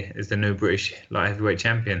as the new British light heavyweight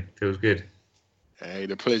champion, feels good. Hey,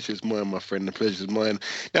 the pleasure's mine, my friend. The pleasure's mine.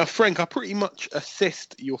 Now, Frank, I pretty much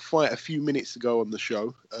assessed your fight a few minutes ago on the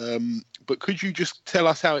show, but could you just tell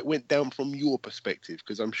us how it went down from your perspective?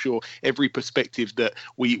 Because I'm sure every perspective that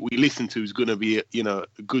we listen to is going to be,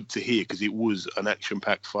 good to hear because it was an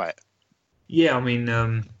action-packed fight. Yeah, I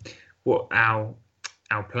mean, what our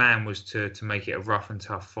plan was to make it a rough and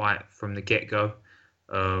tough fight from the get-go.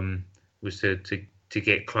 Was to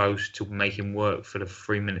get close, to make him work for the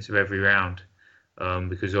 3 minutes of every round.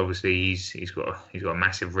 Because obviously he's got a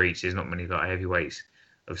massive reach. There's not many like heavyweights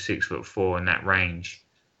of 6'4" in that range.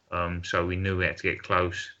 So we knew we had to get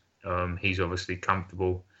close. He's obviously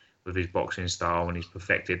comfortable with his boxing style and he's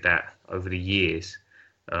perfected that over the years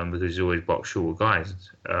because he's always boxed shorter guys.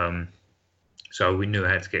 So we knew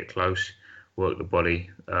I had to get close, work the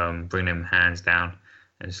body, bring them hands down,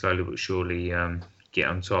 and slowly but surely get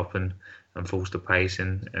on top and force the pace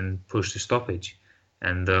and push the stoppage.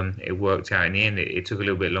 And it worked out in the end. It took a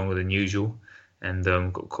little bit longer than usual and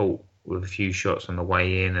got caught with a few shots on the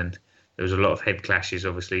way in. And there was a lot of head clashes,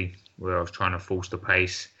 obviously, where I was trying to force the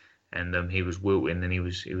pace and he was wilting and he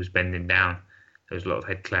was bending down. There was a lot of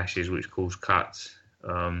head clashes, which caused cuts.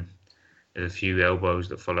 There's a few elbows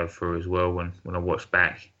that followed through as well when I watched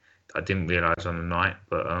back. I didn't realise on the night.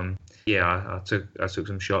 But, I took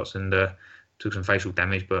some shots and took some facial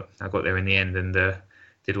damage, but I got there in the end and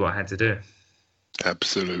did what I had to do.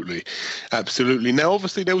 Absolutely. Now,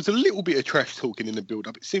 obviously, there was a little bit of trash talking in the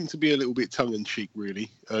build-up. It seemed to be a little bit tongue-in-cheek,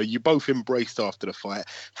 really. You both embraced after the fight.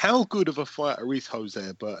 How good of a fighter is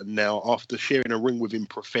Jose Burton now after sharing a ring with him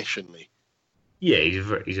professionally? Yeah,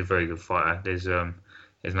 he's a very good fighter. There's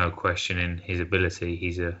no question in his ability.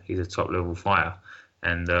 He's a top-level fighter.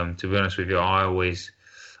 And to be honest with you, I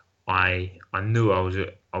knew I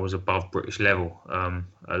was above British level.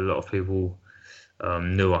 A lot of people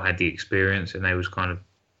knew I had the experience, and they was kind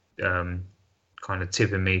of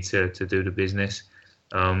tipping me to do the business.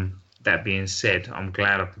 That being said, I'm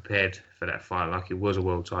glad I prepared for that fight like it was a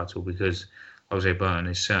world title because Jose Burton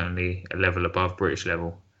is certainly a level above British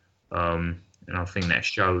level, and I think that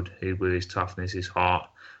showed with his toughness, his heart,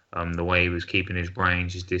 the way he was keeping his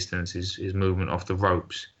range, his distance, his movement off the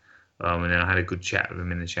ropes. And then I had a good chat with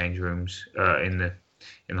him in the change rooms in the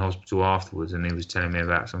hospital afterwards, and he was telling me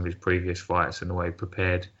about some of his previous fights and the way he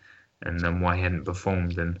prepared and then why he hadn't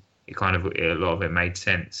performed, and a lot of it made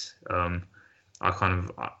sense. I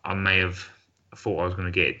may have thought I was going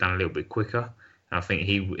to get it done a little bit quicker, and I think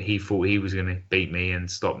he thought he was going to beat me and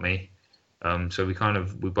stop me. So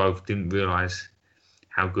we both didn't realise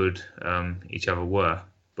how good each other were,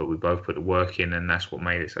 but we both put the work in, and that's what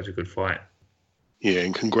made it such a good fight. Yeah,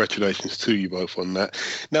 and congratulations to you both on that.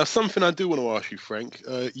 Now, something I do want to ask you, Frank.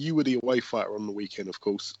 You were the away fighter on the weekend, of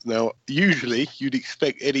course. Now, usually you'd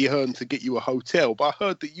expect Eddie Hearn to get you a hotel, but I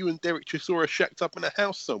heard that you and Derek Chisora shacked up in a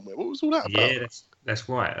house somewhere. What was all that about? Yeah, that's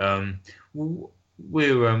right. I'm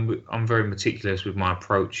very meticulous with my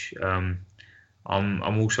approach. I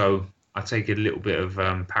take a little bit of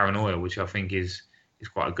paranoia, which I think is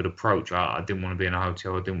quite a good approach. I didn't want to be in a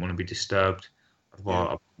hotel. I didn't want to be disturbed. I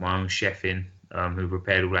put my own chef in. Who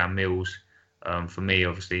prepared all our meals for me,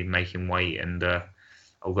 obviously making weight, and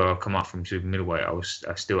although I come up from super middleweight,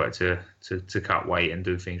 I still had to cut weight and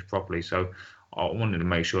do things properly. So I wanted to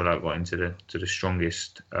make sure that I got into the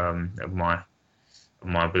strongest of my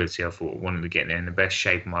ability. I thought I wanted to get in the best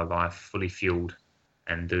shape of my life, fully fueled,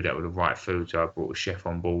 and do that with the right food. So I brought a chef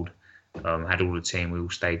on board, had all the team. We all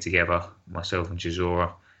stayed together, myself and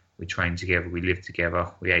Chisora. We trained together, we lived together,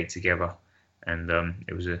 we ate together. And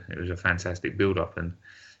it was a fantastic build-up, and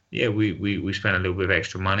yeah, we spent a little bit of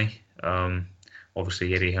extra money.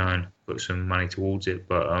 Obviously, Eddie Hearn put some money towards it,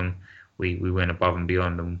 but we went above and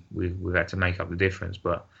beyond, and we had to make up the difference.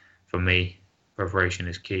 But for me, preparation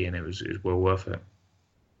is key, and it was well worth it.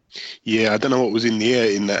 Yeah, I don't know what was in the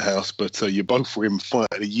air in that house, but you both were in Fight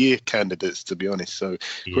of the Year candidates, to be honest. So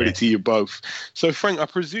credit to you both. So Frank, I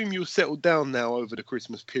presume you're settled down now over the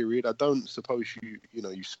Christmas period. I don't suppose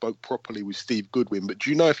you spoke properly with Steve Goodwin, but do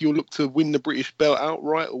you know if you'll look to win the British belt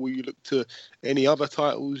outright, or will you look to any other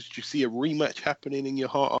titles? Do you see a rematch happening in your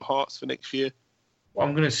heart of hearts for next year? Well,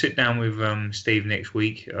 I'm going to sit down with Steve next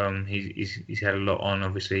week. He's had a lot on.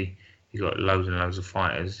 Obviously, he's got loads and loads of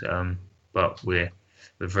fighters, but we're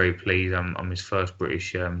very pleased. I'm his first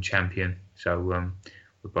British champion, so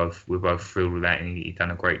we're both thrilled with that. And he's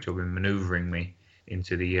done a great job in manoeuvring me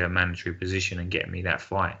into the mandatory position and getting me that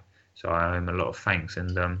fight. So I owe him a lot of thanks.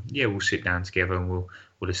 And we'll sit down together and we'll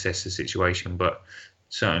assess the situation. But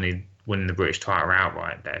certainly winning the British title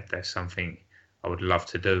outright, that's something I would love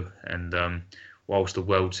to do. And whilst the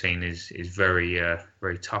world scene is very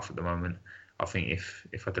very tough at the moment, I think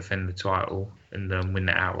if I defend the title and win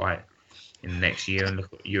that outright in the next year and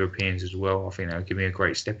look at Europeans as well, I think that would give me a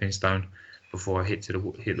great stepping stone before I hit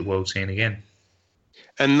the world scene again.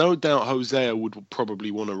 And no doubt Hosea would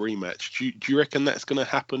probably want a rematch. Do you reckon that's going to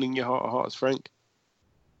happen in your heart of hearts, Frank?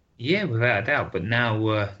 Yeah, without a doubt. But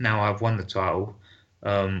now I've won the title.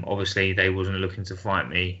 Obviously, they wasn't looking to fight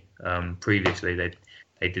me previously.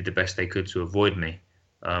 They did the best they could to avoid me.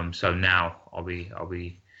 So now I'll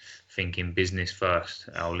be thinking business first.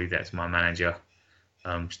 I'll leave that to my manager,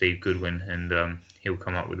 Steve Goodwin, and he'll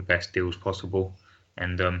come up with the best deals possible,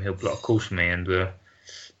 and he'll plot a course for me. And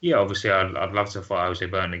yeah, obviously I'd love to fight Jose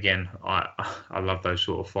Burton again. I love those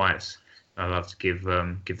sort of fights. I love to give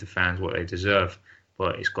the fans what they deserve,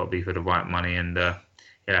 but it's got to be for the right money, and he'll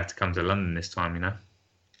have to come to London this time, you know.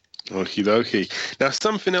 Okie dokie. Now,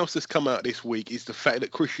 something else that's come out this week is the fact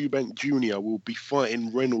that Chris Eubank Jr. will be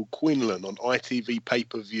fighting Reynold Quinlan on ITV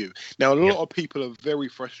pay-per-view. Now, a lot of people are very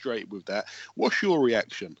frustrated with that. What's your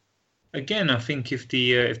reaction? Again, I think if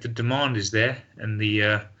the demand is there and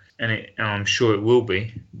and I'm sure it will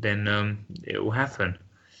be, then it will happen.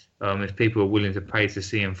 If people are willing to pay to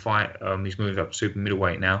see him fight, he's moved up to super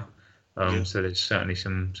middleweight now, so there's certainly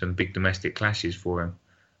some big domestic clashes for him.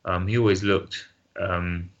 He always looked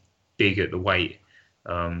big at the weight,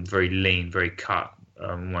 very lean, very cut,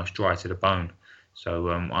 almost dry to the bone. So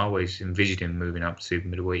I always envisioned him moving up to super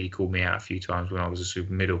middleweight. He called me out a few times when I was a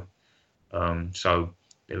super middle. So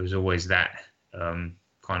there was always that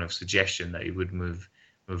kind of suggestion that he would move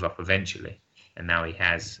up eventually, and now he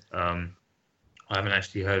has. I haven't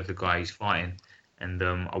actually heard of the guy he's fighting, and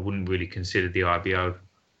I wouldn't really consider the IBO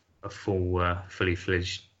a fully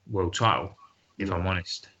fledged world title, if I'm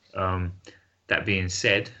honest. That being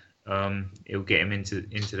said, it'll get him into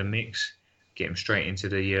the mix, get him straight into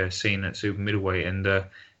the scene at super middleweight, and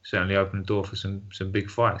certainly open the door for some big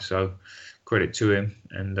fights. So credit to him,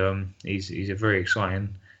 and he's a very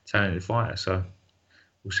exciting, talented fighter. So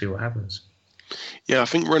we'll see what happens. Yeah, I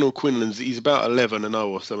think Reynold Quinlan's, he's about 11-0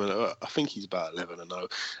 or something. I think he's about 11-0,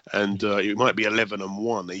 and it might be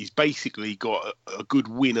 11-1. He's basically got a good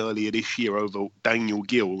win earlier this year over Daniel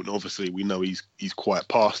Gill, and obviously we know he's quite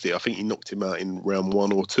past it. I think he knocked him out in round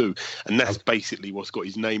 1 or 2, and that's basically what's got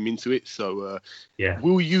his name into it. So,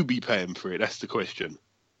 will you be paying for it? That's the question.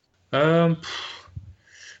 Probably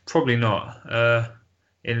not.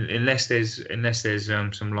 Unless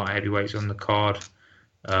there's some light heavyweights on the card.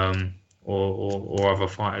 Or other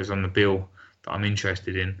fighters on the bill that I'm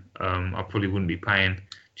interested in. I probably wouldn't be paying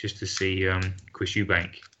just to see Chris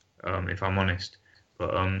Eubank, if I'm honest.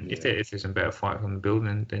 But if there's some better fighters on the bill,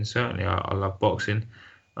 then certainly I love boxing.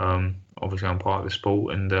 Obviously, I'm part of the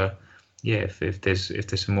sport, and if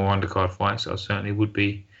there's some more undercard fights, I certainly would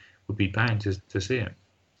be paying to see it.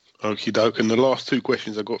 Okie doke. And the last two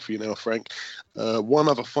questions I've got for you now, Frank. One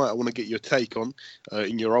other fight I want to get your take on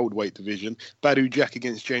in your old weight division. Badou Jack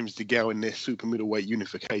against James DeGale in their super middleweight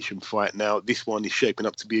unification fight. Now, this one is shaping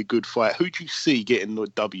up to be a good fight. Who do you see getting the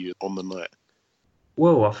W on the night?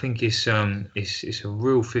 Well, I think it's a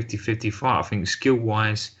real 50-50 fight. I think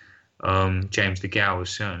skill-wise, James DeGale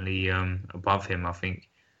is certainly above him. I think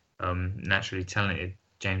naturally talented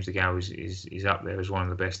James DeGale is up there as one of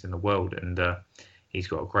the best in the world, and he's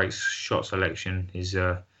got a great shot selection. His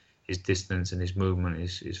distance and his movement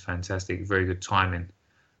is fantastic. Very good timing.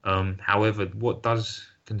 However, what does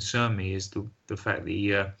concern me is the fact that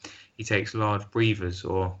he takes large breathers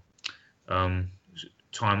or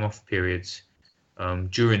time off periods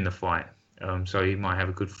during the fight. So he might have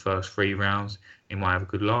a good first 3 rounds. He might have a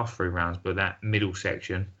good last 3 rounds. But that middle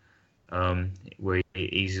section where he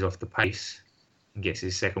eases off the pace and gets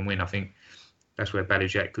his second win, I think that's where Badou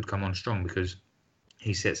Jack could come on strong, because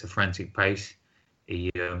he sets a frantic pace. He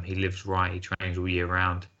lives right. He trains all year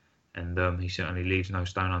round, and he certainly leaves no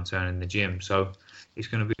stone unturned in the gym. So it's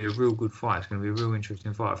going to be a real good fight. It's going to be a real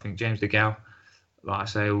interesting fight. I think James DeGale, like I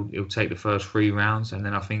say, he'll take the first 3 rounds, and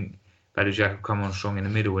then I think Badou Jack will come on strong in the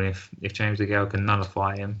middle. And if James DeGale can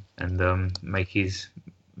nullify him and make his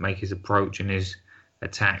approach and his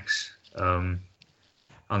attacks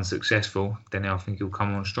unsuccessful, then I think he'll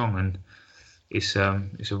come on strong. And it's a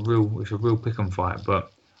real pick'em fight,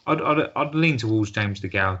 but I'd lean towards James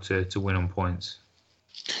DeGale to win on points.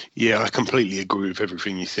 Yeah, I completely agree with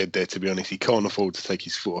everything you said there, to be honest. He can't afford to take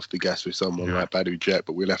his foot off the gas with someone like Badou Jack,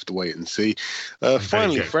 but we'll have to wait and see.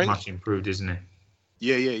 Finally, Frank. Much improved, isn't he?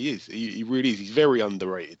 Yeah, he is. He really is. He's very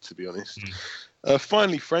underrated, to be honest.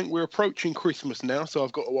 Finally, Frank, we're approaching Christmas now, so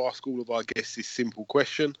I've got to ask all of our guests this simple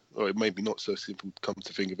question, or it may be not so simple, come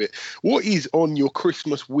to think of it. What is on your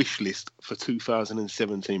Christmas wish list for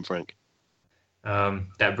 2017, Frank?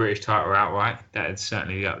 That British title outright, that would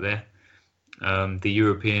certainly be up there. The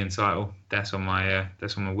European title, that's on my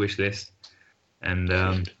wish list, and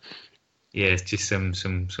yeah, it's just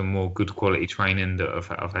some more good quality training that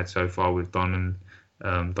I've had so far with Don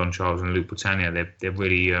and Don Charles and Luke Britannia. They're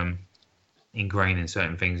really ingraining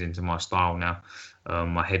certain things into my style now.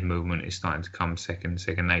 My head movement is starting to come second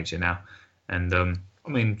nature now, and I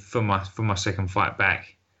mean for my second fight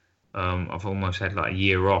back, I've almost had like a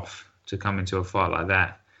year off to come into a fight like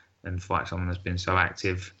that and fight someone that's been so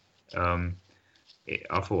active.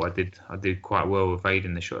 I thought I did quite well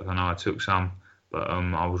evading the shots. I know I took some, but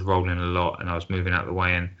I was rolling a lot and I was moving out of the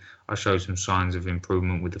way, and I showed some signs of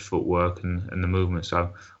improvement with the footwork and the movement.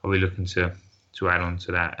 So I'll be looking to add on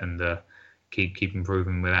to that and keep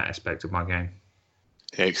improving with that aspect of my game.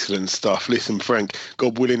 Excellent stuff. Listen, Frank,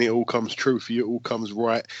 God willing, it all comes true for you. It all comes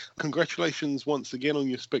right. Congratulations once again on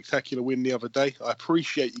your spectacular win the other day. I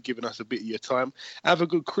appreciate you giving us a bit of your time. Have a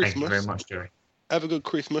good Christmas. Thank you very much, Jerry. Have a good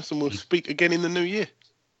Christmas, and we'll speak again in the new year.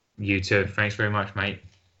 You too. Thanks very much, mate.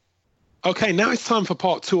 Okay, now it's time for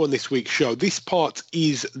part 2 on this week's show. This part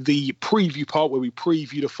is the preview part where we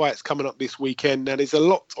preview the fights coming up this weekend. Now, there's a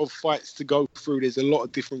lot of fights to go through. There's a lot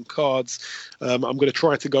of different cards. I'm going to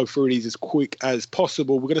try to go through these as quick as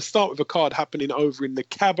possible. We're going to start with a card happening over in the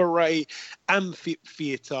Cabaret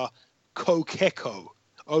Amphitheatre Coqueco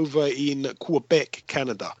over in Quebec,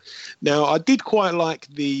 Canada. Now, I did quite like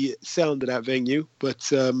the sound of that venue, but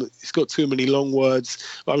it's got too many long words.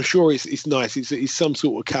 But I'm sure it's nice. It's some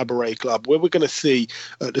sort of cabaret club where we're going to see,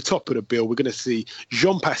 at the top of the bill, we're going to see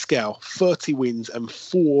Jean Pascal, 30 wins and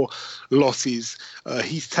 4 losses.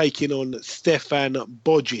 He's taking on Stefan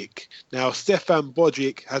Bojic. Now, Stefan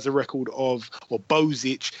Bojic has a record of, or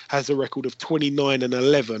Bozic has a record of 29 and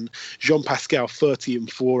 11. Jean Pascal, 30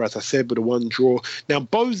 and 4, as I said, with a 1 draw. Now,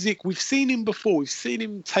 Bozic, we've seen him before. We've seen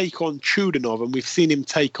him take on Chudanov and we've seen him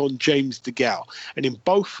take on James DeGale. And in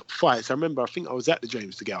both fights, I think I was at the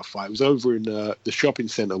James DeGale fight. It was over in the shopping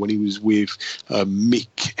centre when he was with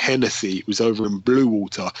Mick Hennessy. It was over in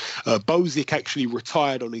Bluewater. Bozic actually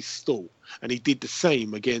retired on his stall, and he did the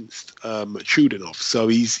same against Chudanov. So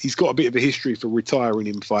he's got a bit of a history for retiring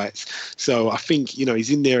in fights. So I think,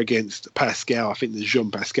 he's in there against Pascal. I think that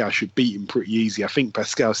Jean Pascal should beat him pretty easy. I think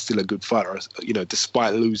Pascal's still a good fighter, despite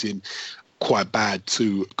losing quite bad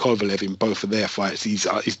to Kovalev in both of their fights. He's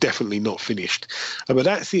definitely not finished. But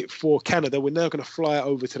that's it for Canada. We're now going to fly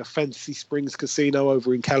over to the Fantasy Springs Casino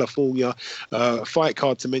over in California. Fight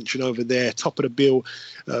card to mention over there. Top of the bill,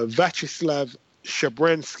 Vachislav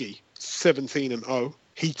Shabransky, 17 and 0.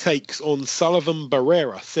 He takes on Sullivan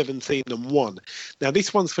Barrera, 17 and 1. Now,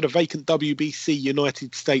 this one's for the vacant WBC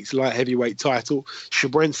United States light heavyweight title.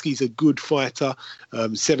 Shabransky's a good fighter,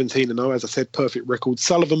 17 and 0, as I said, perfect record.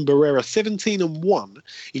 Sullivan Barrera, 17 and 1.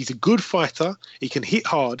 He's a good fighter. He can hit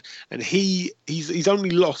hard, and his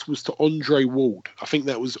only loss was to Andre Ward. I think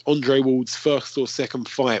that was Andre Ward's first or second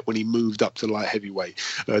fight when he moved up to light heavyweight.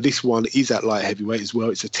 This one is at light heavyweight as well.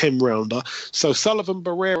 It's a 10-rounder. So Sullivan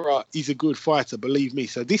Barrera is a good fighter, believe me.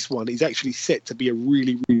 So this one is actually set to be a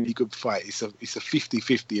really, really good fight. It's a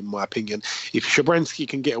 50-50 in my opinion. If Shabransky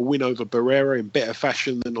can get a win over Barrera in better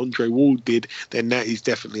fashion than Andre Ward did, then that is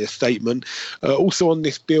definitely a statement. Also on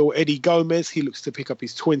this bill, Eddie Gomez, he looks to pick up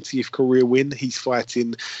his 20th career win. He's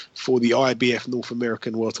fighting for the IBF North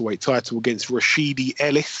American welterweight title against Rashidi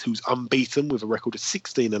Ellis, who's unbeaten with a record of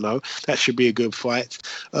 16 and 0. That should be a good fight.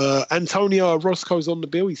 Antonio Orozco's on the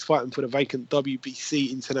bill. He's fighting for the vacant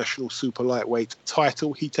WBC International Super Lightweight title.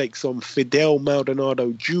 He takes on Fidel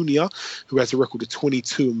Maldonado Jr., who has a record of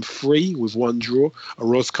 22 and 3 with 1 draw.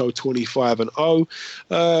 Orozco 25 and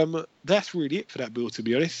 0. That's really it for that bill, to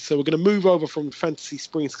be honest. So we're going to move over from Fantasy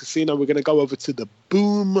Springs Casino. We're going to go over to the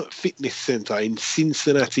Boom Fitness Center in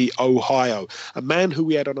Cincinnati, Ohio. A man who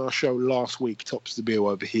we had on our show last week tops the bill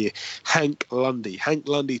over here, Hank Lundy. Hank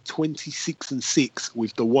Lundy, 26 and 6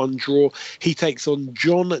 with the 1 draw. He takes on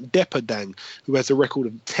John Depperdang, who has a record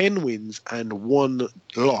of 10 wins and 1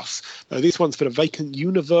 loss. Now, this one's for the vacant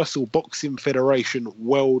Universal Boxing Federation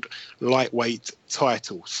World Lightweight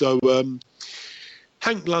title. So,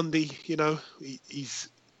 Hank Lundy, he's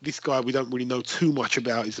this guy, we don't really know too much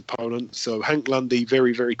about his opponent. So Hank Lundy,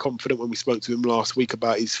 very, very confident when we spoke to him last week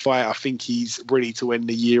about his fight. I think he's ready to end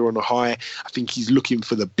the year on a high. I think he's looking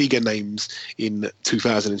for the bigger names in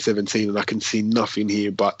 2017, and I can see nothing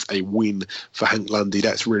here but a win for Hank Lundy.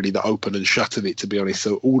 That's really the open and shut of it, to be honest.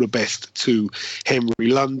 So all the best to Henry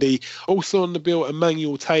Lundy. Also on the bill,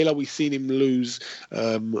 Emmanuel Taylor. We've seen him lose,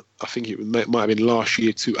 I think it might have been last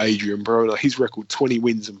year, to Adrian Broner. His record, 20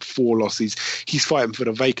 wins and 4 losses. He's fighting for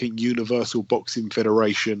the vacant Universal Boxing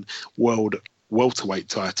Federation World welterweight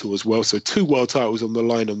title as well. So 2 world titles on the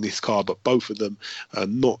line on this card, but both of them are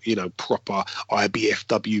not, proper IBF,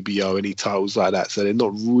 WBO, any titles like that. So they're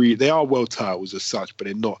not really, they are world titles as such, but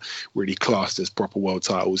they're not really classed as proper world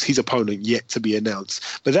titles. His opponent yet to be announced.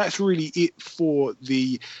 But that's really it for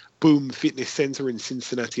the Boom Fitness Center in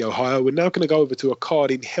Cincinnati, Ohio. We're now going to go over to a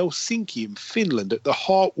card in Helsinki in Finland at the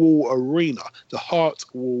Heartwall Arena. The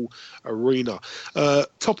Heartwall Arena.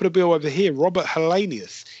 Top of the bill over here, Robert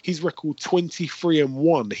Helenius. His record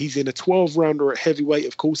 23-1. He's in a 12-rounder at heavyweight,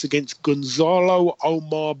 of course, against Gonzalo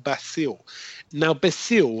Omar Basil. Now,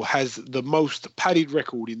 Basil has the most padded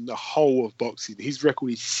record in the whole of boxing. His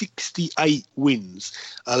record is 68 wins,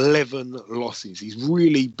 11 losses. He's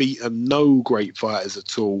really beaten no great fighters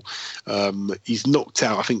at all. He's knocked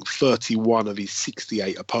out, I think, 31 of his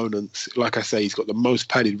 68 opponents. Like I say, he's got the most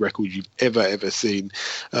padded record you've ever seen.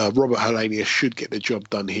 Robert Helenius should get the job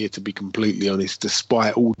done here, to be completely honest,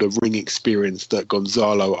 despite all the ring experience that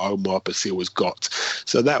Gonzalo Omar Basil has got.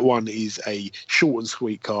 So that one is a short and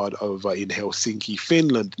sweet card over in Helsinki,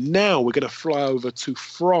 Finland. Now we're going to fly over to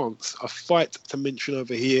France. A fight to mention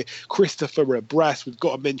over here, Christopher Rebras. We've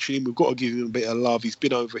got to mention him. We've got to give him a bit of love. He's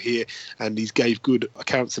been over here and he's gave good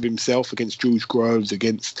accounts of himself against George Groves,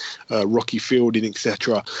 against Rocky Fielding,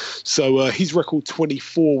 etc. So his record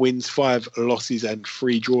 24 wins, 5 losses and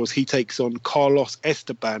 3 draws. He takes on Carlos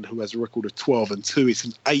Esteban, who has a record of 12-2. It's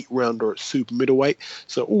an 8-rounder at super middleweight.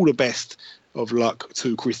 So all the best of luck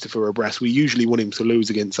to Christopher Rebras. We usually want him to lose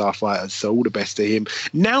against our fighters, so all the best to him.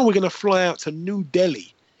 Now we're going to fly out to New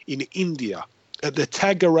Delhi in India at the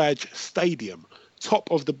Tagaraj Stadium.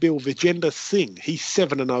 Top of the bill, Vijender Singh. He's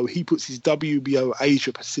 7-0. He puts his WBO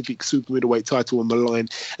Asia Pacific super middleweight title on the line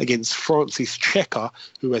against Francis Checker,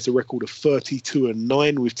 who has a record of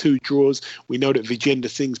 32-9 with 2 draws. We know that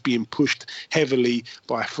Vijender Singh's being pushed heavily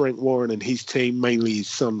by Frank Warren and his team, mainly his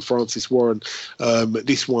son Francis Warren.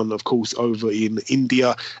 This one, of course, over in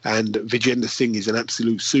India, and Vijender Singh is an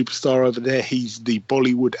absolute superstar over there. He's the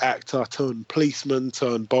Bollywood actor turned policeman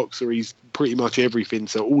turned boxer. He's pretty much everything.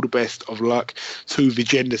 So all the best of luck to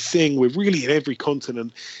Vijender Singh. We're really in every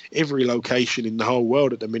continent, every location in the whole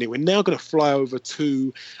world at the minute. We're now going to fly over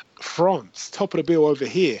to France. Top of the bill over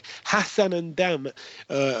here, Hassan N'Dam.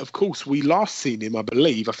 Of course, we last seen him, I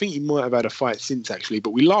believe. I think he might have had a fight since, actually,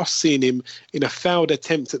 but we last seen him in a failed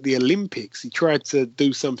attempt at the Olympics. He tried to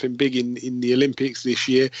do something big in the Olympics this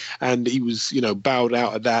year, and he was, bowed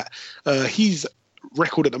out of that. He's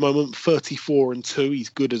record at the moment, 34-2. He's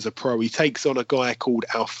good as a pro. He takes on a guy called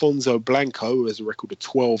Alfonso Blanco, who has a record of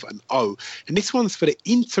 12-0. And this one's for the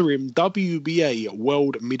interim WBA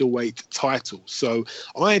world middleweight title. So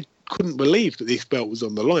I couldn't believe that this belt was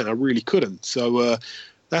on the line. I really couldn't. So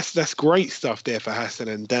that's great stuff there for Hassan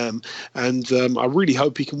N'Dam. And I really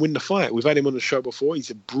hope he can win the fight. We've had him on the show before.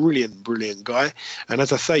 He's a brilliant guy. And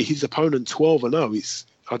as I say, his opponent 12-0.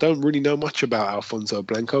 I don't really know much about Alfonso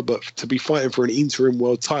Blanco, but to be fighting for an interim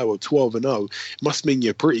world title 12-0 must mean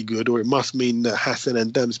you're pretty good, or it must mean that Hassan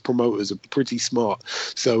N'Dam's promoters are pretty smart.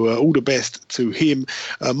 So all the best to him.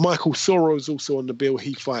 Michael Soros also on the bill.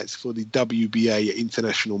 He fights for the WBA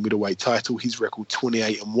international middleweight title. His record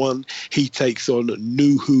 28-1. He takes on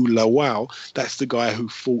Nuhu Lawal. That's the guy who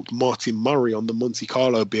fought Martin Murray on the Monte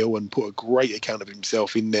Carlo bill and put a great account of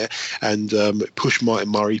himself in there and pushed Martin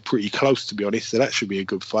Murray pretty close, to be honest. So that should be a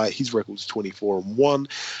good fight. His record's 24-1.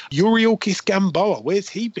 Yuriorkis Gamboa, where's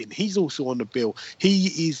he been? He's also on the bill.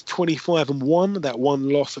 He is 25-1. That one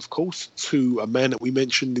loss, of course, to a man that we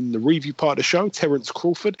mentioned in the review part of the show, Terence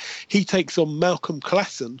Crawford. He takes on Malcolm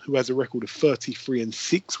Klassen, who has a record of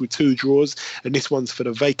 33-6 with 2 draws, and this one's for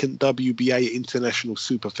the vacant WBA international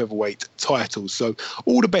super featherweight title. So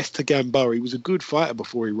all the best to Gamboa. He was a good fighter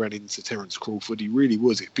before he ran into Terence Crawford. He really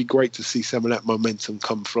was. It'd be great to see some of that momentum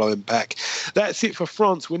come flowing back. That's it for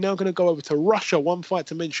France. We're now going to go over to Russia. One fight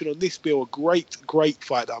to mention on this bill, a great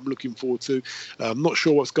fight that I'm looking forward to. I'm not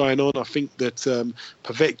sure what's going on. I think that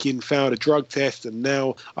Povetkin failed a drug test, and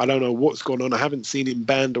now I don't know what's gone on. I haven't seen him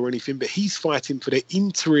banned or anything, but he's fighting for the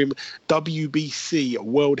interim WBC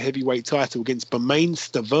world heavyweight title against Bermane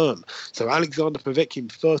Stiverne. So Alexander Povetkin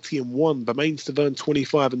 30-1, Bermane Stiverne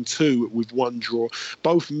 25-2 with 1 draw.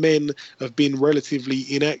 Both men have been relatively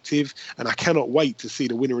inactive, and I cannot wait to see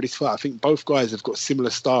the winner of this fight. I think both guys have got similar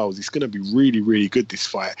styles. It's going to be really good, this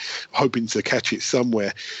fight. I'm hoping to catch it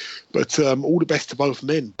somewhere. But all the best to both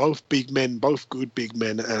men, both big men, both good big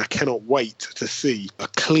men, and I cannot wait to see a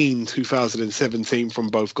clean 2019 2017 from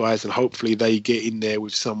both guys, and hopefully they get in there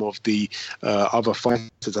with some of the other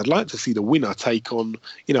fighters. I'd like to see the winner take on,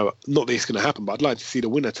 not that it's going to happen, but I'd like to see the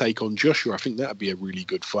winner take on Joshua. I think that would be a really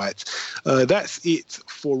good fight. That's it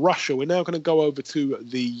for Russia. We're now going to go over to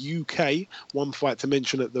the UK. One fight to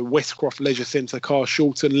mention at the Westcroft Leisure Centre, Carl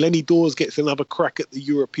Shorten. Lenny Dawes gets another crack at the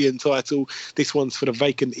European title. This one's for the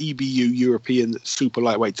vacant EBU European Super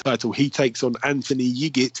Lightweight title. He takes on Anthony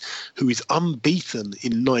Yigit, who is unbeaten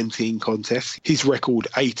in 19 contests. His record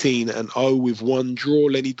 18-0 with 1 draw.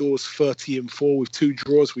 Lenny Dawes 30-4 with 2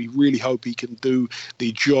 draws. We really hope he can do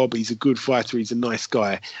the job. He's a good fighter. He's a nice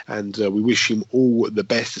guy, and we wish him all the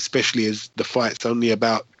best, especially as the fight's only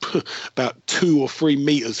about 2 or 3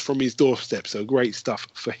 meters from his doorstep. So great stuff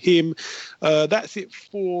for him. That's it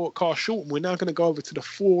for Carl Shorten. We're now going to go over to the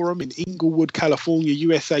Forum in Inglewood, California,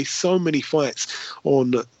 USA. So many fights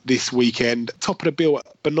on this weekend. Top of the bill,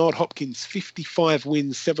 Bernard Hopkins, 55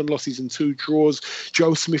 wins, 7 losses and 2 draws.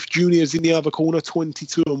 Joe Smith Jr. is in the other corner,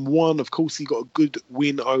 22-1. Of course, he got a good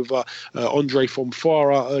win over Andre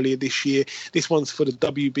Fonfara earlier this year. This one's for the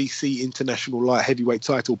WBC International Light Heavyweight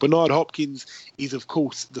title. Bernard Hopkins is, of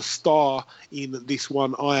course, the star in this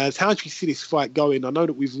one. Ayaz, how do you see this fight going? I know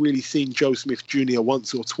that we've really seen Joe Smith Jr.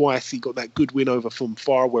 once or twice. He got that good win over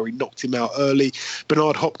Fonfara where he knocked him out early.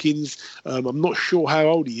 Bernard Hopkins, I'm not sure how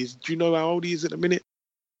old he is. Do you know how old he is at the minute?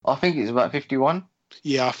 I think it's about 51.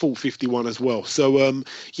 Yeah, I thought 51 as well. So,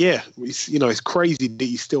 it's crazy that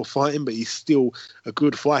he's still fighting, but he's still a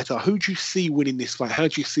good fighter. Who do you see winning this fight? How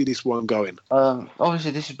do you see this one going?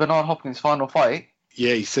 Obviously, this is Bernard Hopkins' final fight.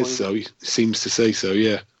 Yeah, he says so. He seems to say so,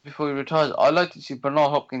 yeah. Before he retires, I'd like to see Bernard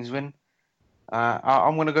Hopkins win.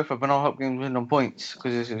 I'm going to go for Bernard Hopkins win on points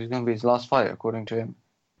because it's going to be his last fight, according to him.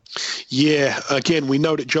 Yeah, again, we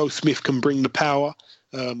know that Joe Smith can bring the power.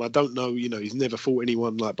 I don't know, he's never fought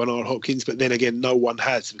anyone like Bernard Hopkins, but then again, no one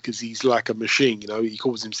has because he's like a machine, he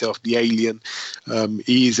calls himself the alien.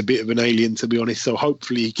 He is a bit of an alien, to be honest, so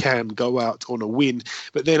hopefully he can go out on a win.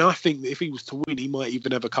 But then I think that if he was to win, he might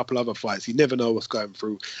even have a couple other fights. You never know what's going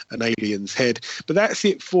through an alien's head. But that's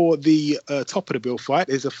it for the top of the bill fight.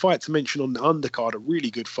 There's a fight to mention on the undercard, a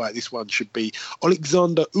really good fight. This one should be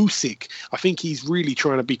Alexander Usyk. I think he's really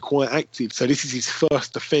trying to be quite active. So this is his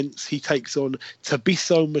first defence. He takes on Tabiso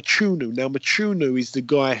Machunu. Now, Machunu is the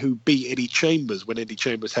guy who beat Eddie Chambers when Eddie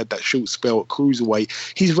Chambers had that short spell at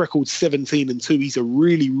cruiserweight. His record's 17-2. He's a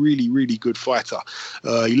really, really, really good fighter.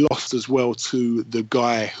 He lost as well to the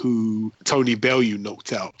guy who Tony Bellew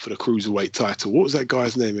knocked out for the cruiserweight title. What was that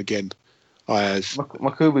guy's name again?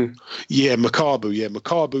 Makabu. Yeah, Makabu. Yeah,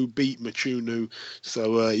 Makabu beat Machunu.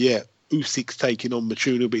 So, Usyk's taking on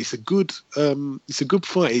Machunu, but it's a good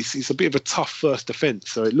fight. It's a bit of a tough first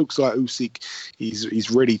defence, so it looks like Usyk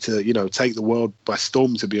is ready to take the world by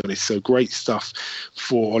storm, to be honest. So great stuff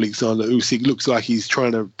for Alexander Usyk. Looks like he's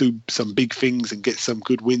trying to do some big things and get some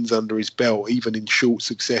good wins under his belt, even in short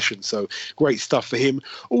succession. So great stuff for him.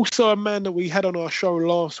 Also, a man that we had on our show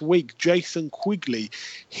last week, Jason Quigley.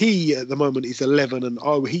 He at the moment is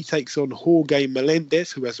 11-0. He takes on Jorge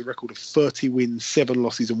Melendez, who has a record of 30 wins, 7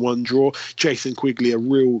 losses and 1 draw. Jason Quigley, a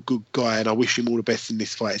real good guy, and I wish him all the best in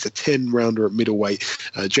this fight. It's a 10-rounder at middleweight.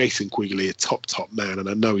 Jason Quigley, a top man, and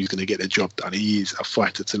I know he's going to get the job done. He is a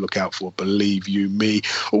fighter to look out for, believe you me.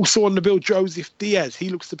 Also on the bill, Joseph Diaz. He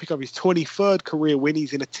looks to pick up his 23rd career win.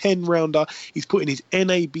 He's in a 10-rounder. He's putting his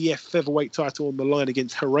NABF featherweight title on the line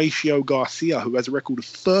against Horacio Garcia, who has a record of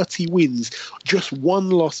 30 wins, just 1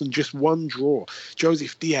 loss and just 1 draw.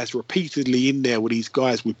 Joseph Diaz repeatedly in there with these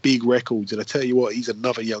guys with big records, and I tell you what, he's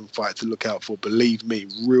another young fighter to look out for, believe me.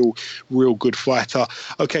 Real good fighter.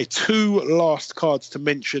 Okay, 2 last cards to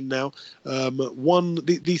mention now.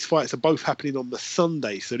 These fights are both happening on the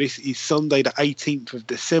Sunday, so this is Sunday the 18th of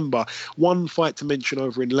December. One fight to mention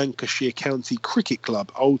over in Lancashire County Cricket Club,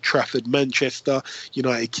 Old Trafford, Manchester,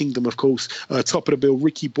 United Kingdom, of course. Top of the bill,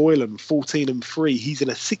 Ricky Boylan, 14-3. He's in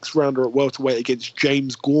a 6-rounder at welterweight against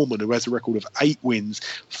James Gorman, who has a record of 8 wins,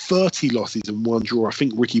 30 losses and 1 draw. I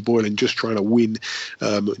think Ricky Boylan just trying to win,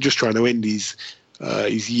 just trying to end his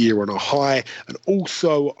year on a high. And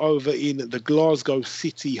also over in the Glasgow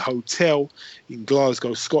City Hotel in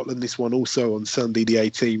Glasgow, Scotland, this one also on Sunday the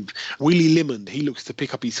 18th. Willie Limond, he looks to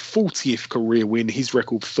pick up his 40th career win, his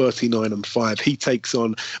record 39-5. He takes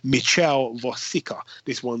on Michał Wosika.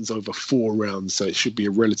 This one's over 4 rounds, so it should be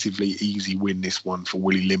a relatively easy win, this one, for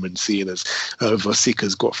Willie Limond, seeing as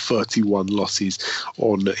Wosika's got 31 losses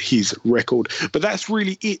on his record. But that's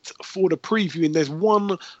really it for the preview, and there's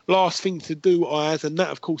one last thing to do, and that,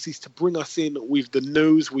 of course, is to bring us in with the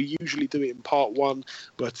news. We usually do it in part 1,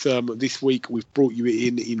 but this week we've brought you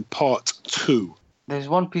in part 2. There's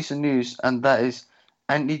one piece of news, and that is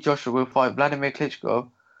Anthony Joshua will fight Vladimir Klitschko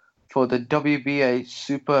for the WBA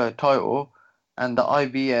Super title and the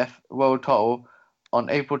IBF World title on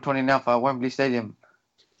April 29th at Wembley Stadium.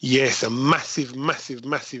 Yes, a massive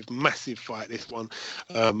fight, this one,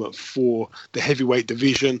 for the heavyweight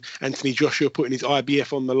division. Anthony Joshua putting his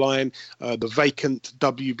IBF on the line, the vacant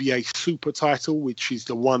WBA Super title, which is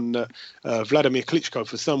the one that Vladimir Klitschko,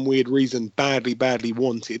 for some weird reason, badly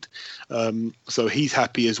wanted. So he's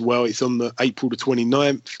happy as well. It's on the April the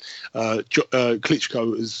 29th.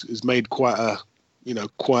 Klitschko has made quite a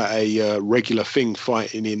regular thing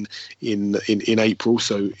fighting in April,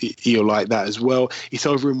 so he'll like that as well. It's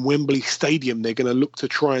over in Wembley Stadium. They're going to look to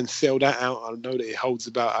try and sell that out. I know that it holds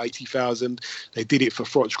about 80,000. They did it for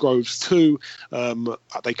Froch Groves too.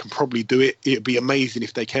 They can probably do it. It'd be amazing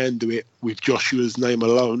if they can do it with Joshua's name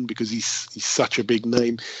alone, because he's such a big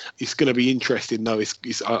name. It's going to be interesting though.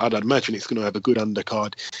 I'd imagine it's going to have a good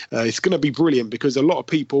undercard. It's going to be brilliant because a lot of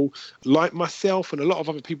people like myself and a lot of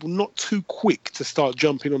other people not too quick to start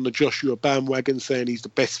jumping on the Joshua bandwagon saying he's the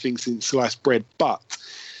best thing since sliced bread, but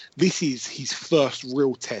this is his first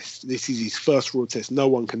real test. No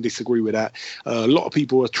one can disagree with that. A lot of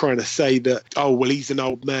people are trying to say that, oh, well, he's an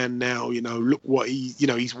old man now, look what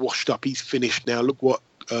he's washed up, he's finished now, look what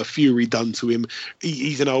Fury done to him.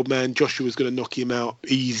 He's an old man. Joshua's going to knock him out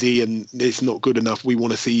easy, and it's not good enough. We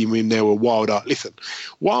want to see him in there with Wilder. Listen,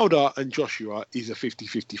 Wilder and Joshua is a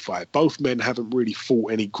 50-50 fight. Both men haven't really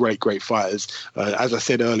fought any great fighters. As I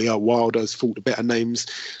said earlier, Wilder's fought the better names.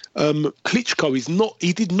 Klitschko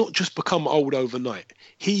he did not just become old overnight.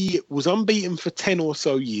 He was unbeaten for 10 or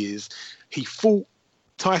so years. He fought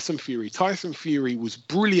Tyson Fury. Tyson Fury was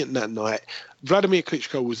brilliant that night. Vladimir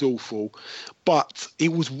Klitschko was awful, but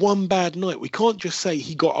it was one bad night. We can't just say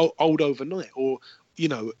he got old overnight, or,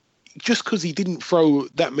 just because he didn't throw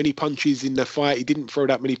that many punches in the fight, he didn't throw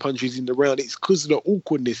that many punches in the round, it's because of the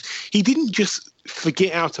awkwardness. He didn't just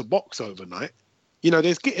forget how to box overnight.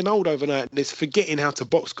 There's getting old overnight and there's forgetting how to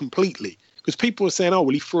box completely. Because people are saying, oh,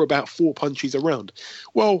 well, he threw about 4 punches around.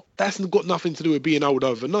 Well, that's got nothing to do with being old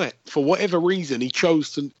overnight. For whatever reason, he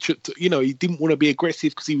chose to he didn't want to be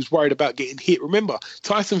aggressive because he was worried about getting hit. Remember,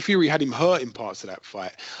 Tyson Fury had him hurt in parts of that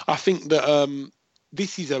fight. I think that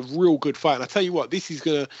this is a real good fight. And I tell you what,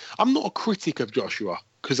 I'm not a critic of Joshua,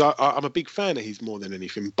 because I'm a big fan of his more than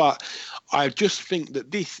anything. But I just think that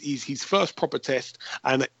this is his first proper test.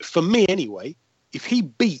 And for me anyway, if he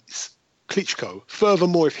beats Klitschko,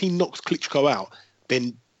 furthermore, if he knocks Klitschko out,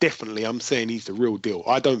 then definitely I'm saying he's the real deal.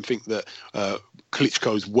 I don't think that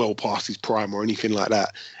Klitschko's well past his prime or anything like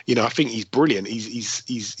that. I think he's brilliant.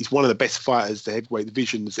 He's one of the best fighters the heavyweight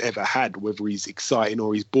division has ever had, whether he's exciting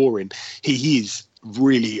or he's boring. He is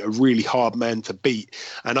really a really hard man to beat,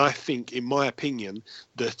 and I think, in my opinion,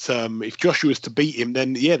 that if Joshua's to beat him,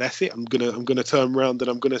 then yeah, that's it. I'm gonna turn around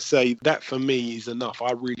and I'm gonna say that for me is enough.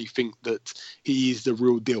 I really think that he is the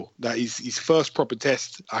real deal. That is his first proper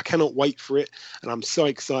test. I cannot wait for it, and I'm so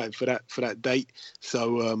excited for that date.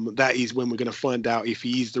 So that is when we're going to find out if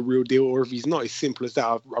he is the real deal or if he's not. As simple as that.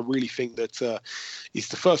 I really think that it's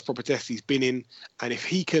the first proper test he's been in, and if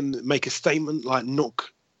he can make a statement like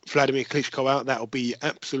knock Vladimir Klitschko out, that'll be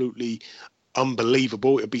absolutely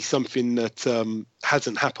unbelievable. It'll be something that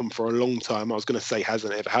hasn't happened for a long time. I was going to say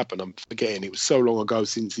hasn't ever happened. I'm forgetting. It was so long ago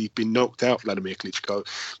since he's been knocked out, Vladimir Klitschko.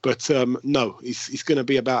 But no, it's going to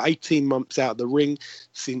be about 18 months out of the ring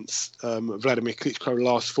since Vladimir Klitschko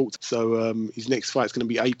last fought. So his next fight is going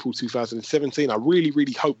to be April 2017. I really,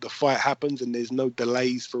 really hope the fight happens and there's no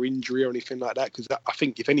delays for injury or anything like that, because I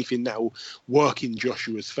think, if anything, that will work in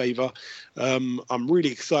Joshua's favour. I'm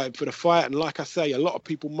really excited for the fight. And like I say, a lot of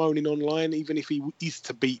people moaning online, even if he is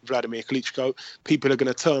to beat Vladimir Klitschko, people are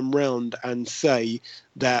going to turn around and say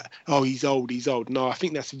that, oh, he's old. No, I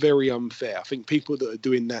think that's very unfair. I think people that are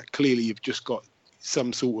doing that clearly have just got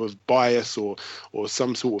some sort of bias or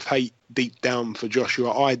some sort of hate deep down for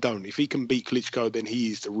Joshua. I don't. If he can beat Klitschko, then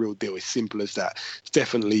he is the real deal. It's simple as that. It's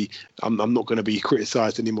definitely, I'm not going to be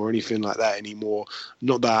criticised anymore or anything like that anymore.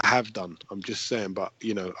 Not that I have done. I'm just saying, but,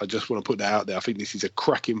 I just want to put that out there. I think this is a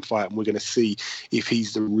cracking fight and we're going to see if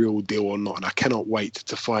he's the real deal or not. And I cannot wait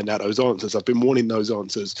to find out those answers. I've been wanting those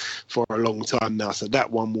answers for a long time now. So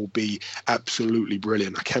that one will be absolutely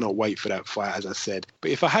brilliant. I cannot wait for that fight, as I said.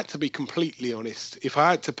 But if I had to be completely honest, if I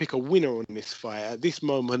had to pick a winner on this fight, at this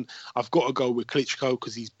moment, I've got to go with Klitschko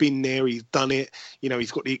because he's been there, he's done it,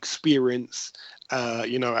 he's got the experience.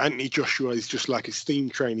 Anthony Joshua is just like a steam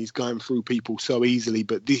train. He's going through people so easily.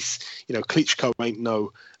 But this, Klitschko ain't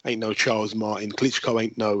no Charles Martin. Klitschko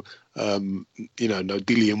ain't no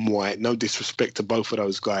Dillian White. No disrespect to both of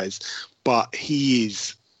those guys, but he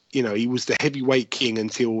is, he was the heavyweight king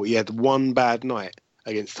until he had one bad night.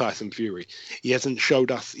 against Tyson Fury. He hasn't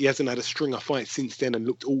had a string of fights since then and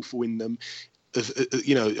looked awful in them.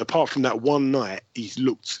 Apart from that one night, he's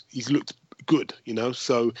looked good,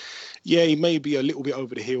 So, yeah, he may be a little bit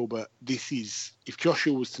over the hill, but if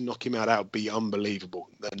Joshua was to knock him out, that would be unbelievable.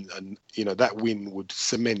 And that win would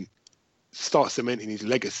start cementing his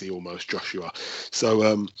legacy almost, Joshua.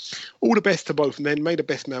 So all the best to both men. May the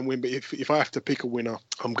best man win. But if I have to pick a winner,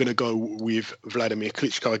 I'm going to go with Vladimir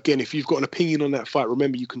Klitschko. Again, if you've got an opinion on that fight,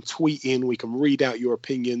 remember you can tweet in. We can read out your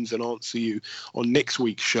opinions and answer you on next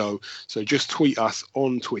week's show. So just tweet us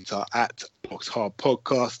on Twitter at Box Hard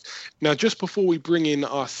Podcast. Now, just before we bring in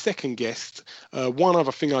our second guest, one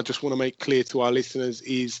other thing I just want to make clear to our listeners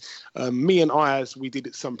is me and Ayaz, we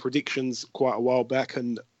did some predictions quite a while back,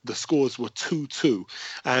 and the scores were 2-2.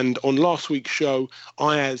 And on last week's show,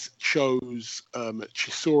 Ayaz chose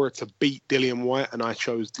Chisora to beat Dillian Whyte, and I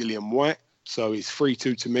chose Dillian Whyte. So it's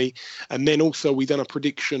 3-2 to me. And then also we done a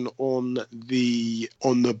prediction on the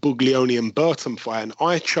Buglioni and Burton fight, and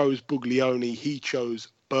I chose Buglioni, he chose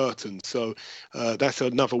Burton. So that's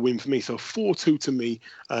another win for me. So 4-2 to me.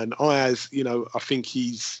 And Ayaz, I think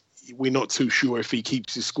we're not too sure if he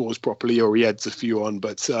keeps his scores properly or he adds a few on,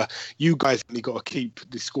 but you guys only got to keep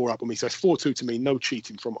the score up on me. So it's 4-2 to me. No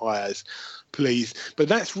cheating from Ayaz, please. But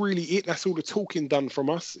that's really it. That's all the talking done from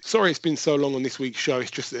us. Sorry it's been so long on this week's show.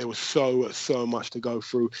 It's just that there was so much to go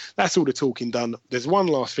through. That's all the talking done. There's one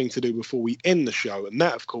last thing to do before we end the show, and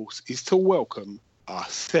that, of course, is to welcome our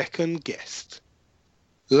second guest.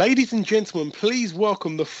 Ladies and gentlemen, please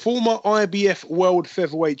welcome the former IBF World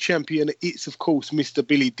Featherweight Champion. It's, of course, Mr.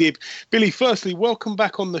 Billy Dibb. Billy, firstly, welcome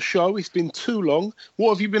back on the show. It's been too long.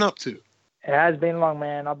 What have you been up to? It has been long,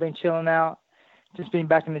 man. I've been chilling out. Just been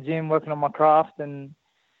back in the gym, working on my craft, and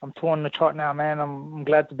I'm touring the trot now, man. I'm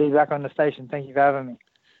glad to be back on the station. Thank you for having me.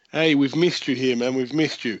 Hey, we've missed you here, man. We've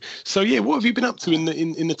missed you. So, yeah, what have you been up to in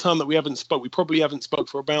the time that we haven't spoke? We probably haven't spoke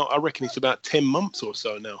for I reckon it's about 10 months or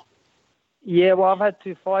so now. Yeah, well, I've had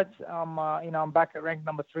 2 fights. I'm back at rank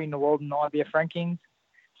number 3 in the world in the IBF rankings.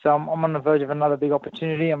 So I'm on the verge of another big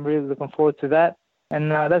opportunity. I'm really looking forward to that. And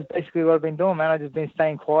that's basically what I've been doing, man. I've just been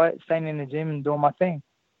staying quiet, staying in the gym and doing my thing.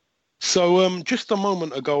 So just a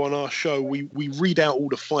moment ago on our show, we read out all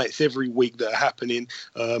the fights every week that are happening.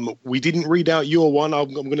 We didn't read out your one.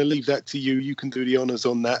 I'm going to leave that to you. You can do the honours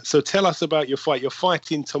on that. So tell us about your fight. You're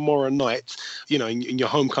fighting tomorrow night, in your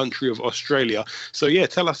home country of Australia. So, yeah,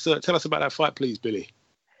 tell us about that fight, please, Billy.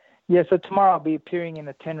 Yeah, so tomorrow I'll be appearing in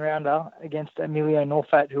a 10-rounder against Emilio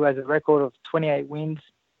Norfat, who has a record of 28 wins,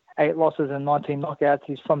 8 losses and 19 knockouts.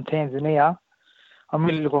 He's from Tanzania. I'm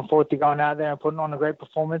really looking forward to going out there and putting on a great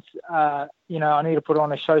performance. I need to put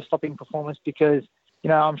on a show-stopping performance because,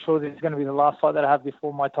 I'm sure this is going to be the last fight that I have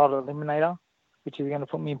before my title eliminator, which is going to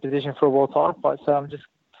put me in position for a world title fight. So I'm just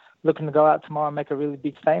looking to go out tomorrow and make a really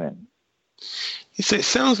big statement. It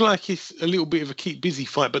sounds like it's a little bit of a keep busy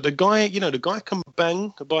fight, but the guy can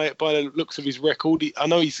bang by the looks of his record. I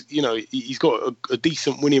know he's got a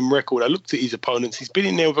decent winning record. I looked at his opponents. He's been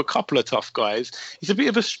in there with a couple of tough guys. He's a bit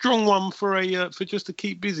of a strong one for just a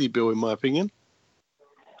keep busy Bill, in my opinion.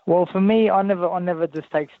 Well, for me, I never just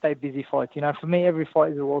stay busy fights. For me, every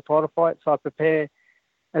fight is a world title fight, so I prepare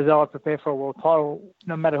as though I prepare for a world title,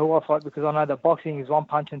 no matter who I fight, because I know that boxing is 1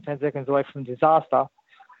 punch and 10 seconds away from disaster.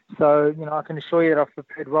 So, I can assure you that I've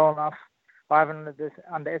prepared well enough. I haven't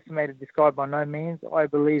underestimated this guy by no means. I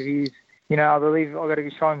believe I've got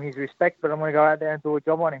to show him his respect, but I'm going to go out there and do a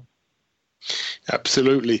job on him.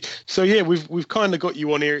 Absolutely. So yeah, we've kind of got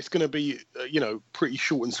you on here. It's going to be pretty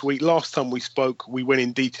short and sweet. Last time we spoke, we went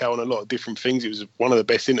in detail on a lot of different things. It was one of the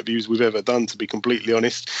best interviews we've ever done, to be completely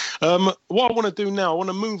honest. What I want to do now, I want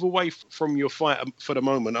to move away from your fight for the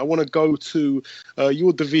moment. I want to go to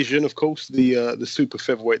your division, of course, the super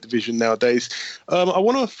featherweight division nowadays. I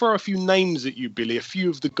want to throw a few names at you, Billy. A few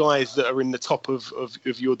of the guys that are in the top of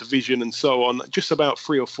your division and so on. Just about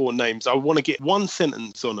 3 or 4 names. I want to get one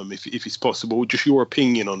sentence on them, if it's possible. Just your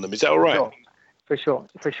opinion on them. Is that all right? For sure.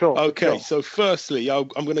 Okay, so firstly, I'm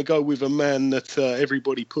going to go with a man that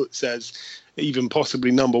everybody puts as even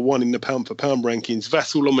possibly number 1 in the pound-for-pound rankings,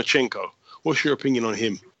 Vasyl Lomachenko. What's your opinion on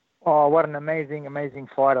him? Oh, what an amazing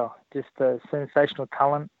fighter. Just a sensational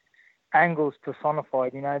talent. Angles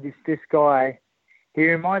personified. This guy, he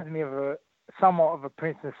reminds me of somewhat of a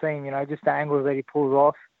Prince Naseem, just the angles that he pulls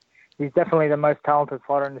off. He's definitely the most talented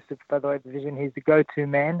fighter in the super featherweight division. He's the go-to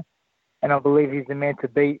man. And I believe he's the man to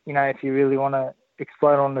beat, if you really want to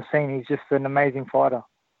explode on the scene. He's just an amazing fighter.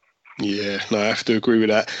 Yeah, no, I have to agree with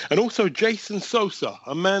that. And also Jason Sosa,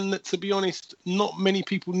 a man that, to be honest, not many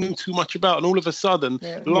people knew too much about. And all of a sudden,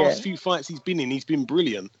 the last few fights he's been in, he's been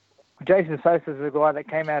brilliant. Jason Sosa is a guy that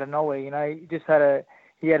came out of nowhere. You know,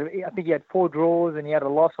 I think he had 4 draws and he had a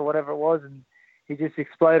loss or whatever it was, and he just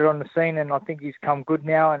exploded on the scene. And I think he's come good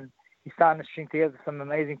now, and he's starting to string together some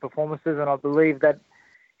amazing performances. And I believe that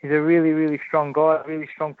he's a really, really strong guy, really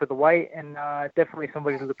strong for the weight, and definitely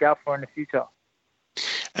somebody to look out for in the future.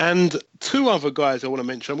 And 2 other guys I want to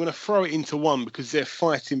mention. I'm going to throw it into one because they're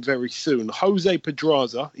fighting very soon. Jose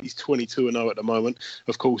Pedraza, he's 22-0 at the moment,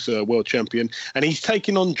 of course, world champion, and he's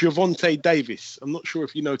taking on Gervonta Davis. I'm not sure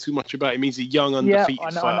if you know too much about him. He's a young,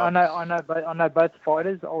 undefeated fighter. I know both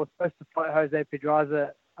fighters. I was supposed to fight Jose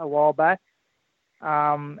Pedraza a while back,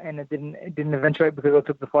 and it didn't eventuate because I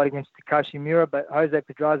took the fight against Takashi Miura. But Jose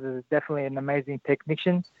Pedraza is definitely an amazing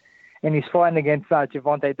technician, and he's fighting against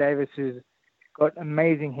Gervonta Davis, who's got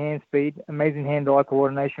amazing hand speed, amazing hand-eye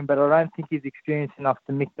coordination, but I don't think he's experienced enough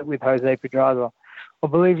to mix it with Jose Pedraza. I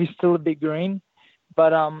believe he's still a bit green,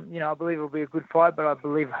 but I believe it'll be a good fight, but I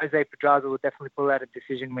believe Jose Pedraza will definitely pull out a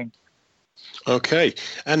decision win. Okay,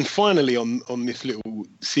 and finally on this little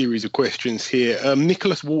series of questions here,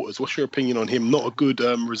 Nicholas Waters, what's your opinion on him? Not a good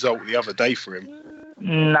result the other day for him.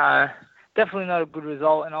 No, definitely not a good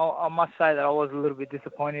result, and I must say that I was a little bit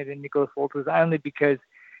disappointed in Nicholas Waters, only because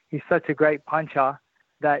he's such a great puncher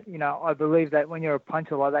that, I believe that when you're a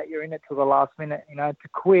puncher like that, you're in it till the last minute. To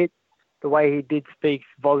quit the way he did speaks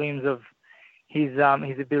volumes of his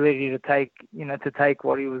ability to take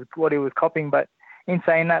what he was copying. But in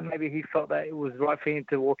saying that, maybe he felt that it was right for him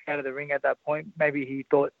to walk out of the ring at that point. Maybe he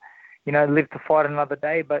thought, live to fight another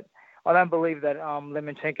day. But I don't believe that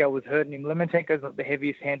Lemachenko was hurting him. Lemachenko's not the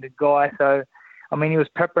heaviest-handed guy, so he was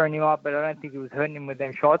peppering him up, but I don't think he was hurting him with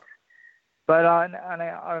them shots. But I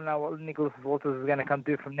don't know what Nicholas Waters is going to come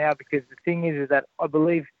do from now, because the thing is that I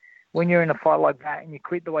believe when you're in a fight like that and you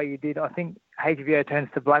quit the way you did, I think HBO turns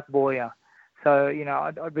to blackball you. So,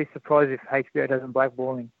 I'd be surprised if HBO doesn't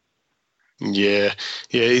blackball him. Yeah,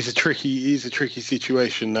 it's a tricky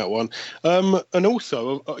situation, that one. And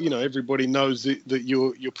also, everybody knows that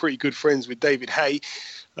you're pretty good friends with David Haye.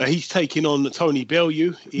 He's taking on Tony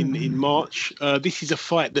Bellew in March. This is a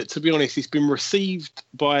fight that, to be honest, it's been received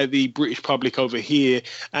by the British public over here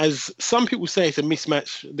as some people say it's a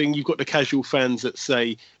mismatch. Then you've got the casual fans that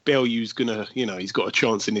say Bellew's he's got a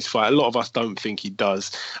chance in this fight. A lot of us don't think he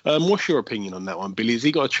does. What's your opinion on that one, Billy? Has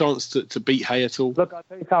he got a chance to beat Haye at all? Look, I'll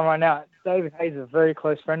tell you something right now. David Haye's a very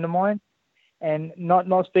close friend of mine, and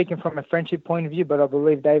not speaking from a friendship point of view, but I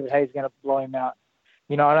believe David Haye's going to blow him out.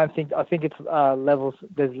 I think it's levels.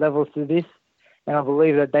 There's levels to this, and I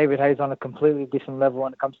believe that David Haye's on a completely different level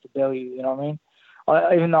when it comes to Bellew. You know what I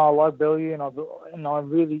mean? Even though I like Bellew, and I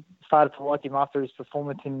really started to like him after his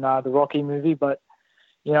performance in the Rocky movie, but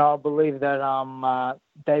I believe that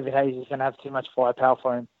David Haye is going to have too much firepower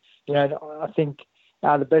for him. I think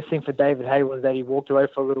the best thing for David Haye was that he walked away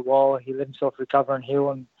for a little while. He let himself recover and heal,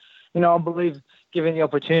 and I believe given the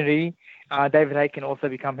opportunity, David Haye can also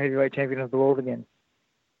become heavyweight champion of the world again.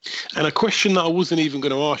 And a question that I wasn't even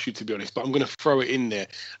going to ask you, to be honest, but I'm going to throw it in there.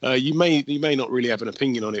 You may not really have an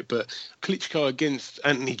opinion on it, but Klitschko against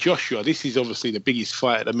Anthony Joshua, this is obviously the biggest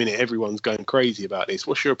fight at the minute. Everyone's going crazy about this.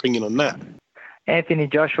 What's your opinion on that? Anthony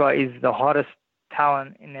Joshua is the hottest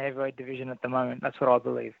talent in the heavyweight division at the moment. That's what I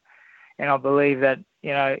believe. And I believe that,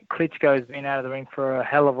 Klitschko has been out of the ring for a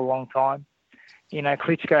hell of a long time.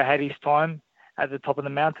 Klitschko had his time at the top of the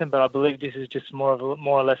mountain, but I believe this is just more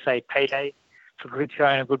or less a payday for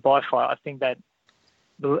Klitschko and a goodbye fight. I think that,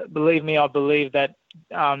 believe me, I believe that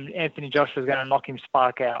Anthony Joshua is going to knock him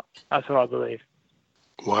spark out. That's what I believe.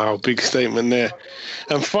 Wow, big statement there.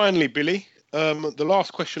 And finally, Billy, the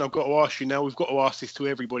last question I've got to ask you now, we've got to ask this to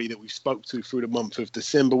everybody that we've spoke to through the month of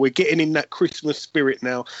December. We're getting in that Christmas spirit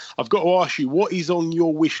now. I've got to ask you, what is on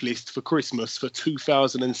your wish list for Christmas for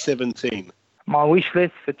 2017? My wish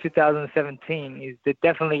list for 2017 is to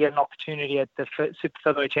definitely get an opportunity at the Super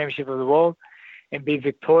Featherweight Championship of the World and be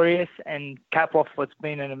victorious and cap off what's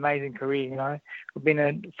been an amazing career. I've been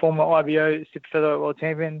a former IBO Super Featherweight World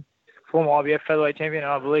Champion, former IBF Featherweight Champion,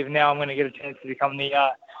 and I believe now I'm going to get a chance to become the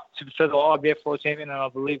Super Featherweight IBF World Champion, and I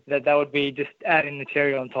believe that would be just adding the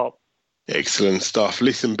cherry on top. Excellent stuff.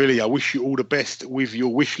 Listen, Billy, I wish you all the best with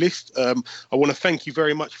your wish list. I want to thank you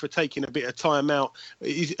very much for taking a bit of time out.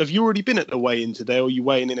 Have you already been at the weigh-in today, or are you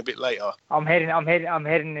weighing in a bit later? I'm heading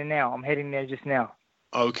there now. I'm heading there just now.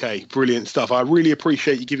 Okay, brilliant stuff. I really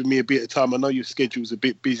appreciate you giving me a bit of time. I know your schedule's a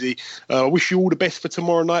bit busy. I wish you all the best for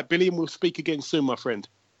tomorrow night, Billy, and we'll speak again soon, my friend.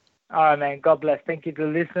 All right, man. God bless. Thank you to the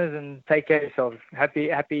listeners, and take care of yourselves. Happy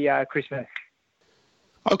Christmas.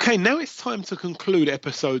 Okay, now it's time to conclude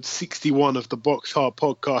episode 61 of the Box Hard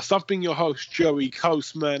podcast. I've been your host, Joey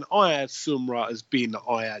Coastman. Ayaz Sumra has been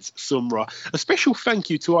Ayaz Sumra. A special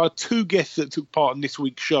thank you to our two guests that took part in this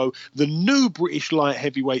week's show. The new British light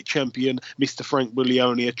heavyweight champion, Mr. Frank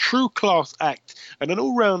Buglioni, a true class act and an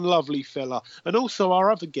all-round lovely fella. And also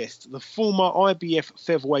our other guest, the former IBF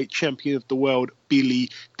featherweight champion of the world, Billy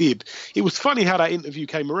Dibb. It was funny how that interview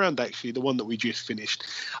came around, actually, the one that we just finished.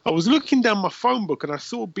 I was looking down my phone book and I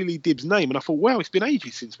saw Billy Dibb's name and I thought, wow, it's been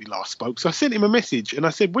ages since we last spoke. So I sent him a message and I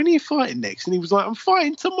said, when are you fighting next? And he was like, I'm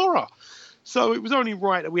fighting tomorrow. So it was only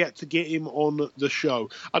right that we had to get him on the show.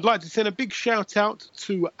 I'd like to send a big shout out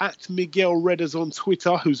to @MiguelRedders on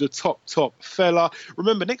Twitter, who's a top fella.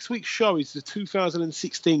 Remember, next week's show is the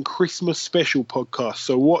 2016 Christmas special podcast,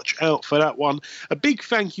 so watch out for that one. A big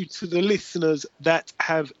thank you to the listeners that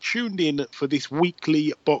have tuned in for this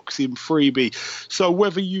weekly boxing freebie. So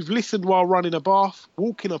whether you've listened while running a bath,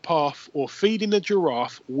 walking a path, or feeding a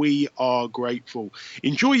giraffe, we are grateful.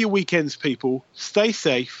 Enjoy your weekends, people. Stay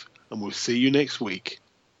safe. And we'll see you next week.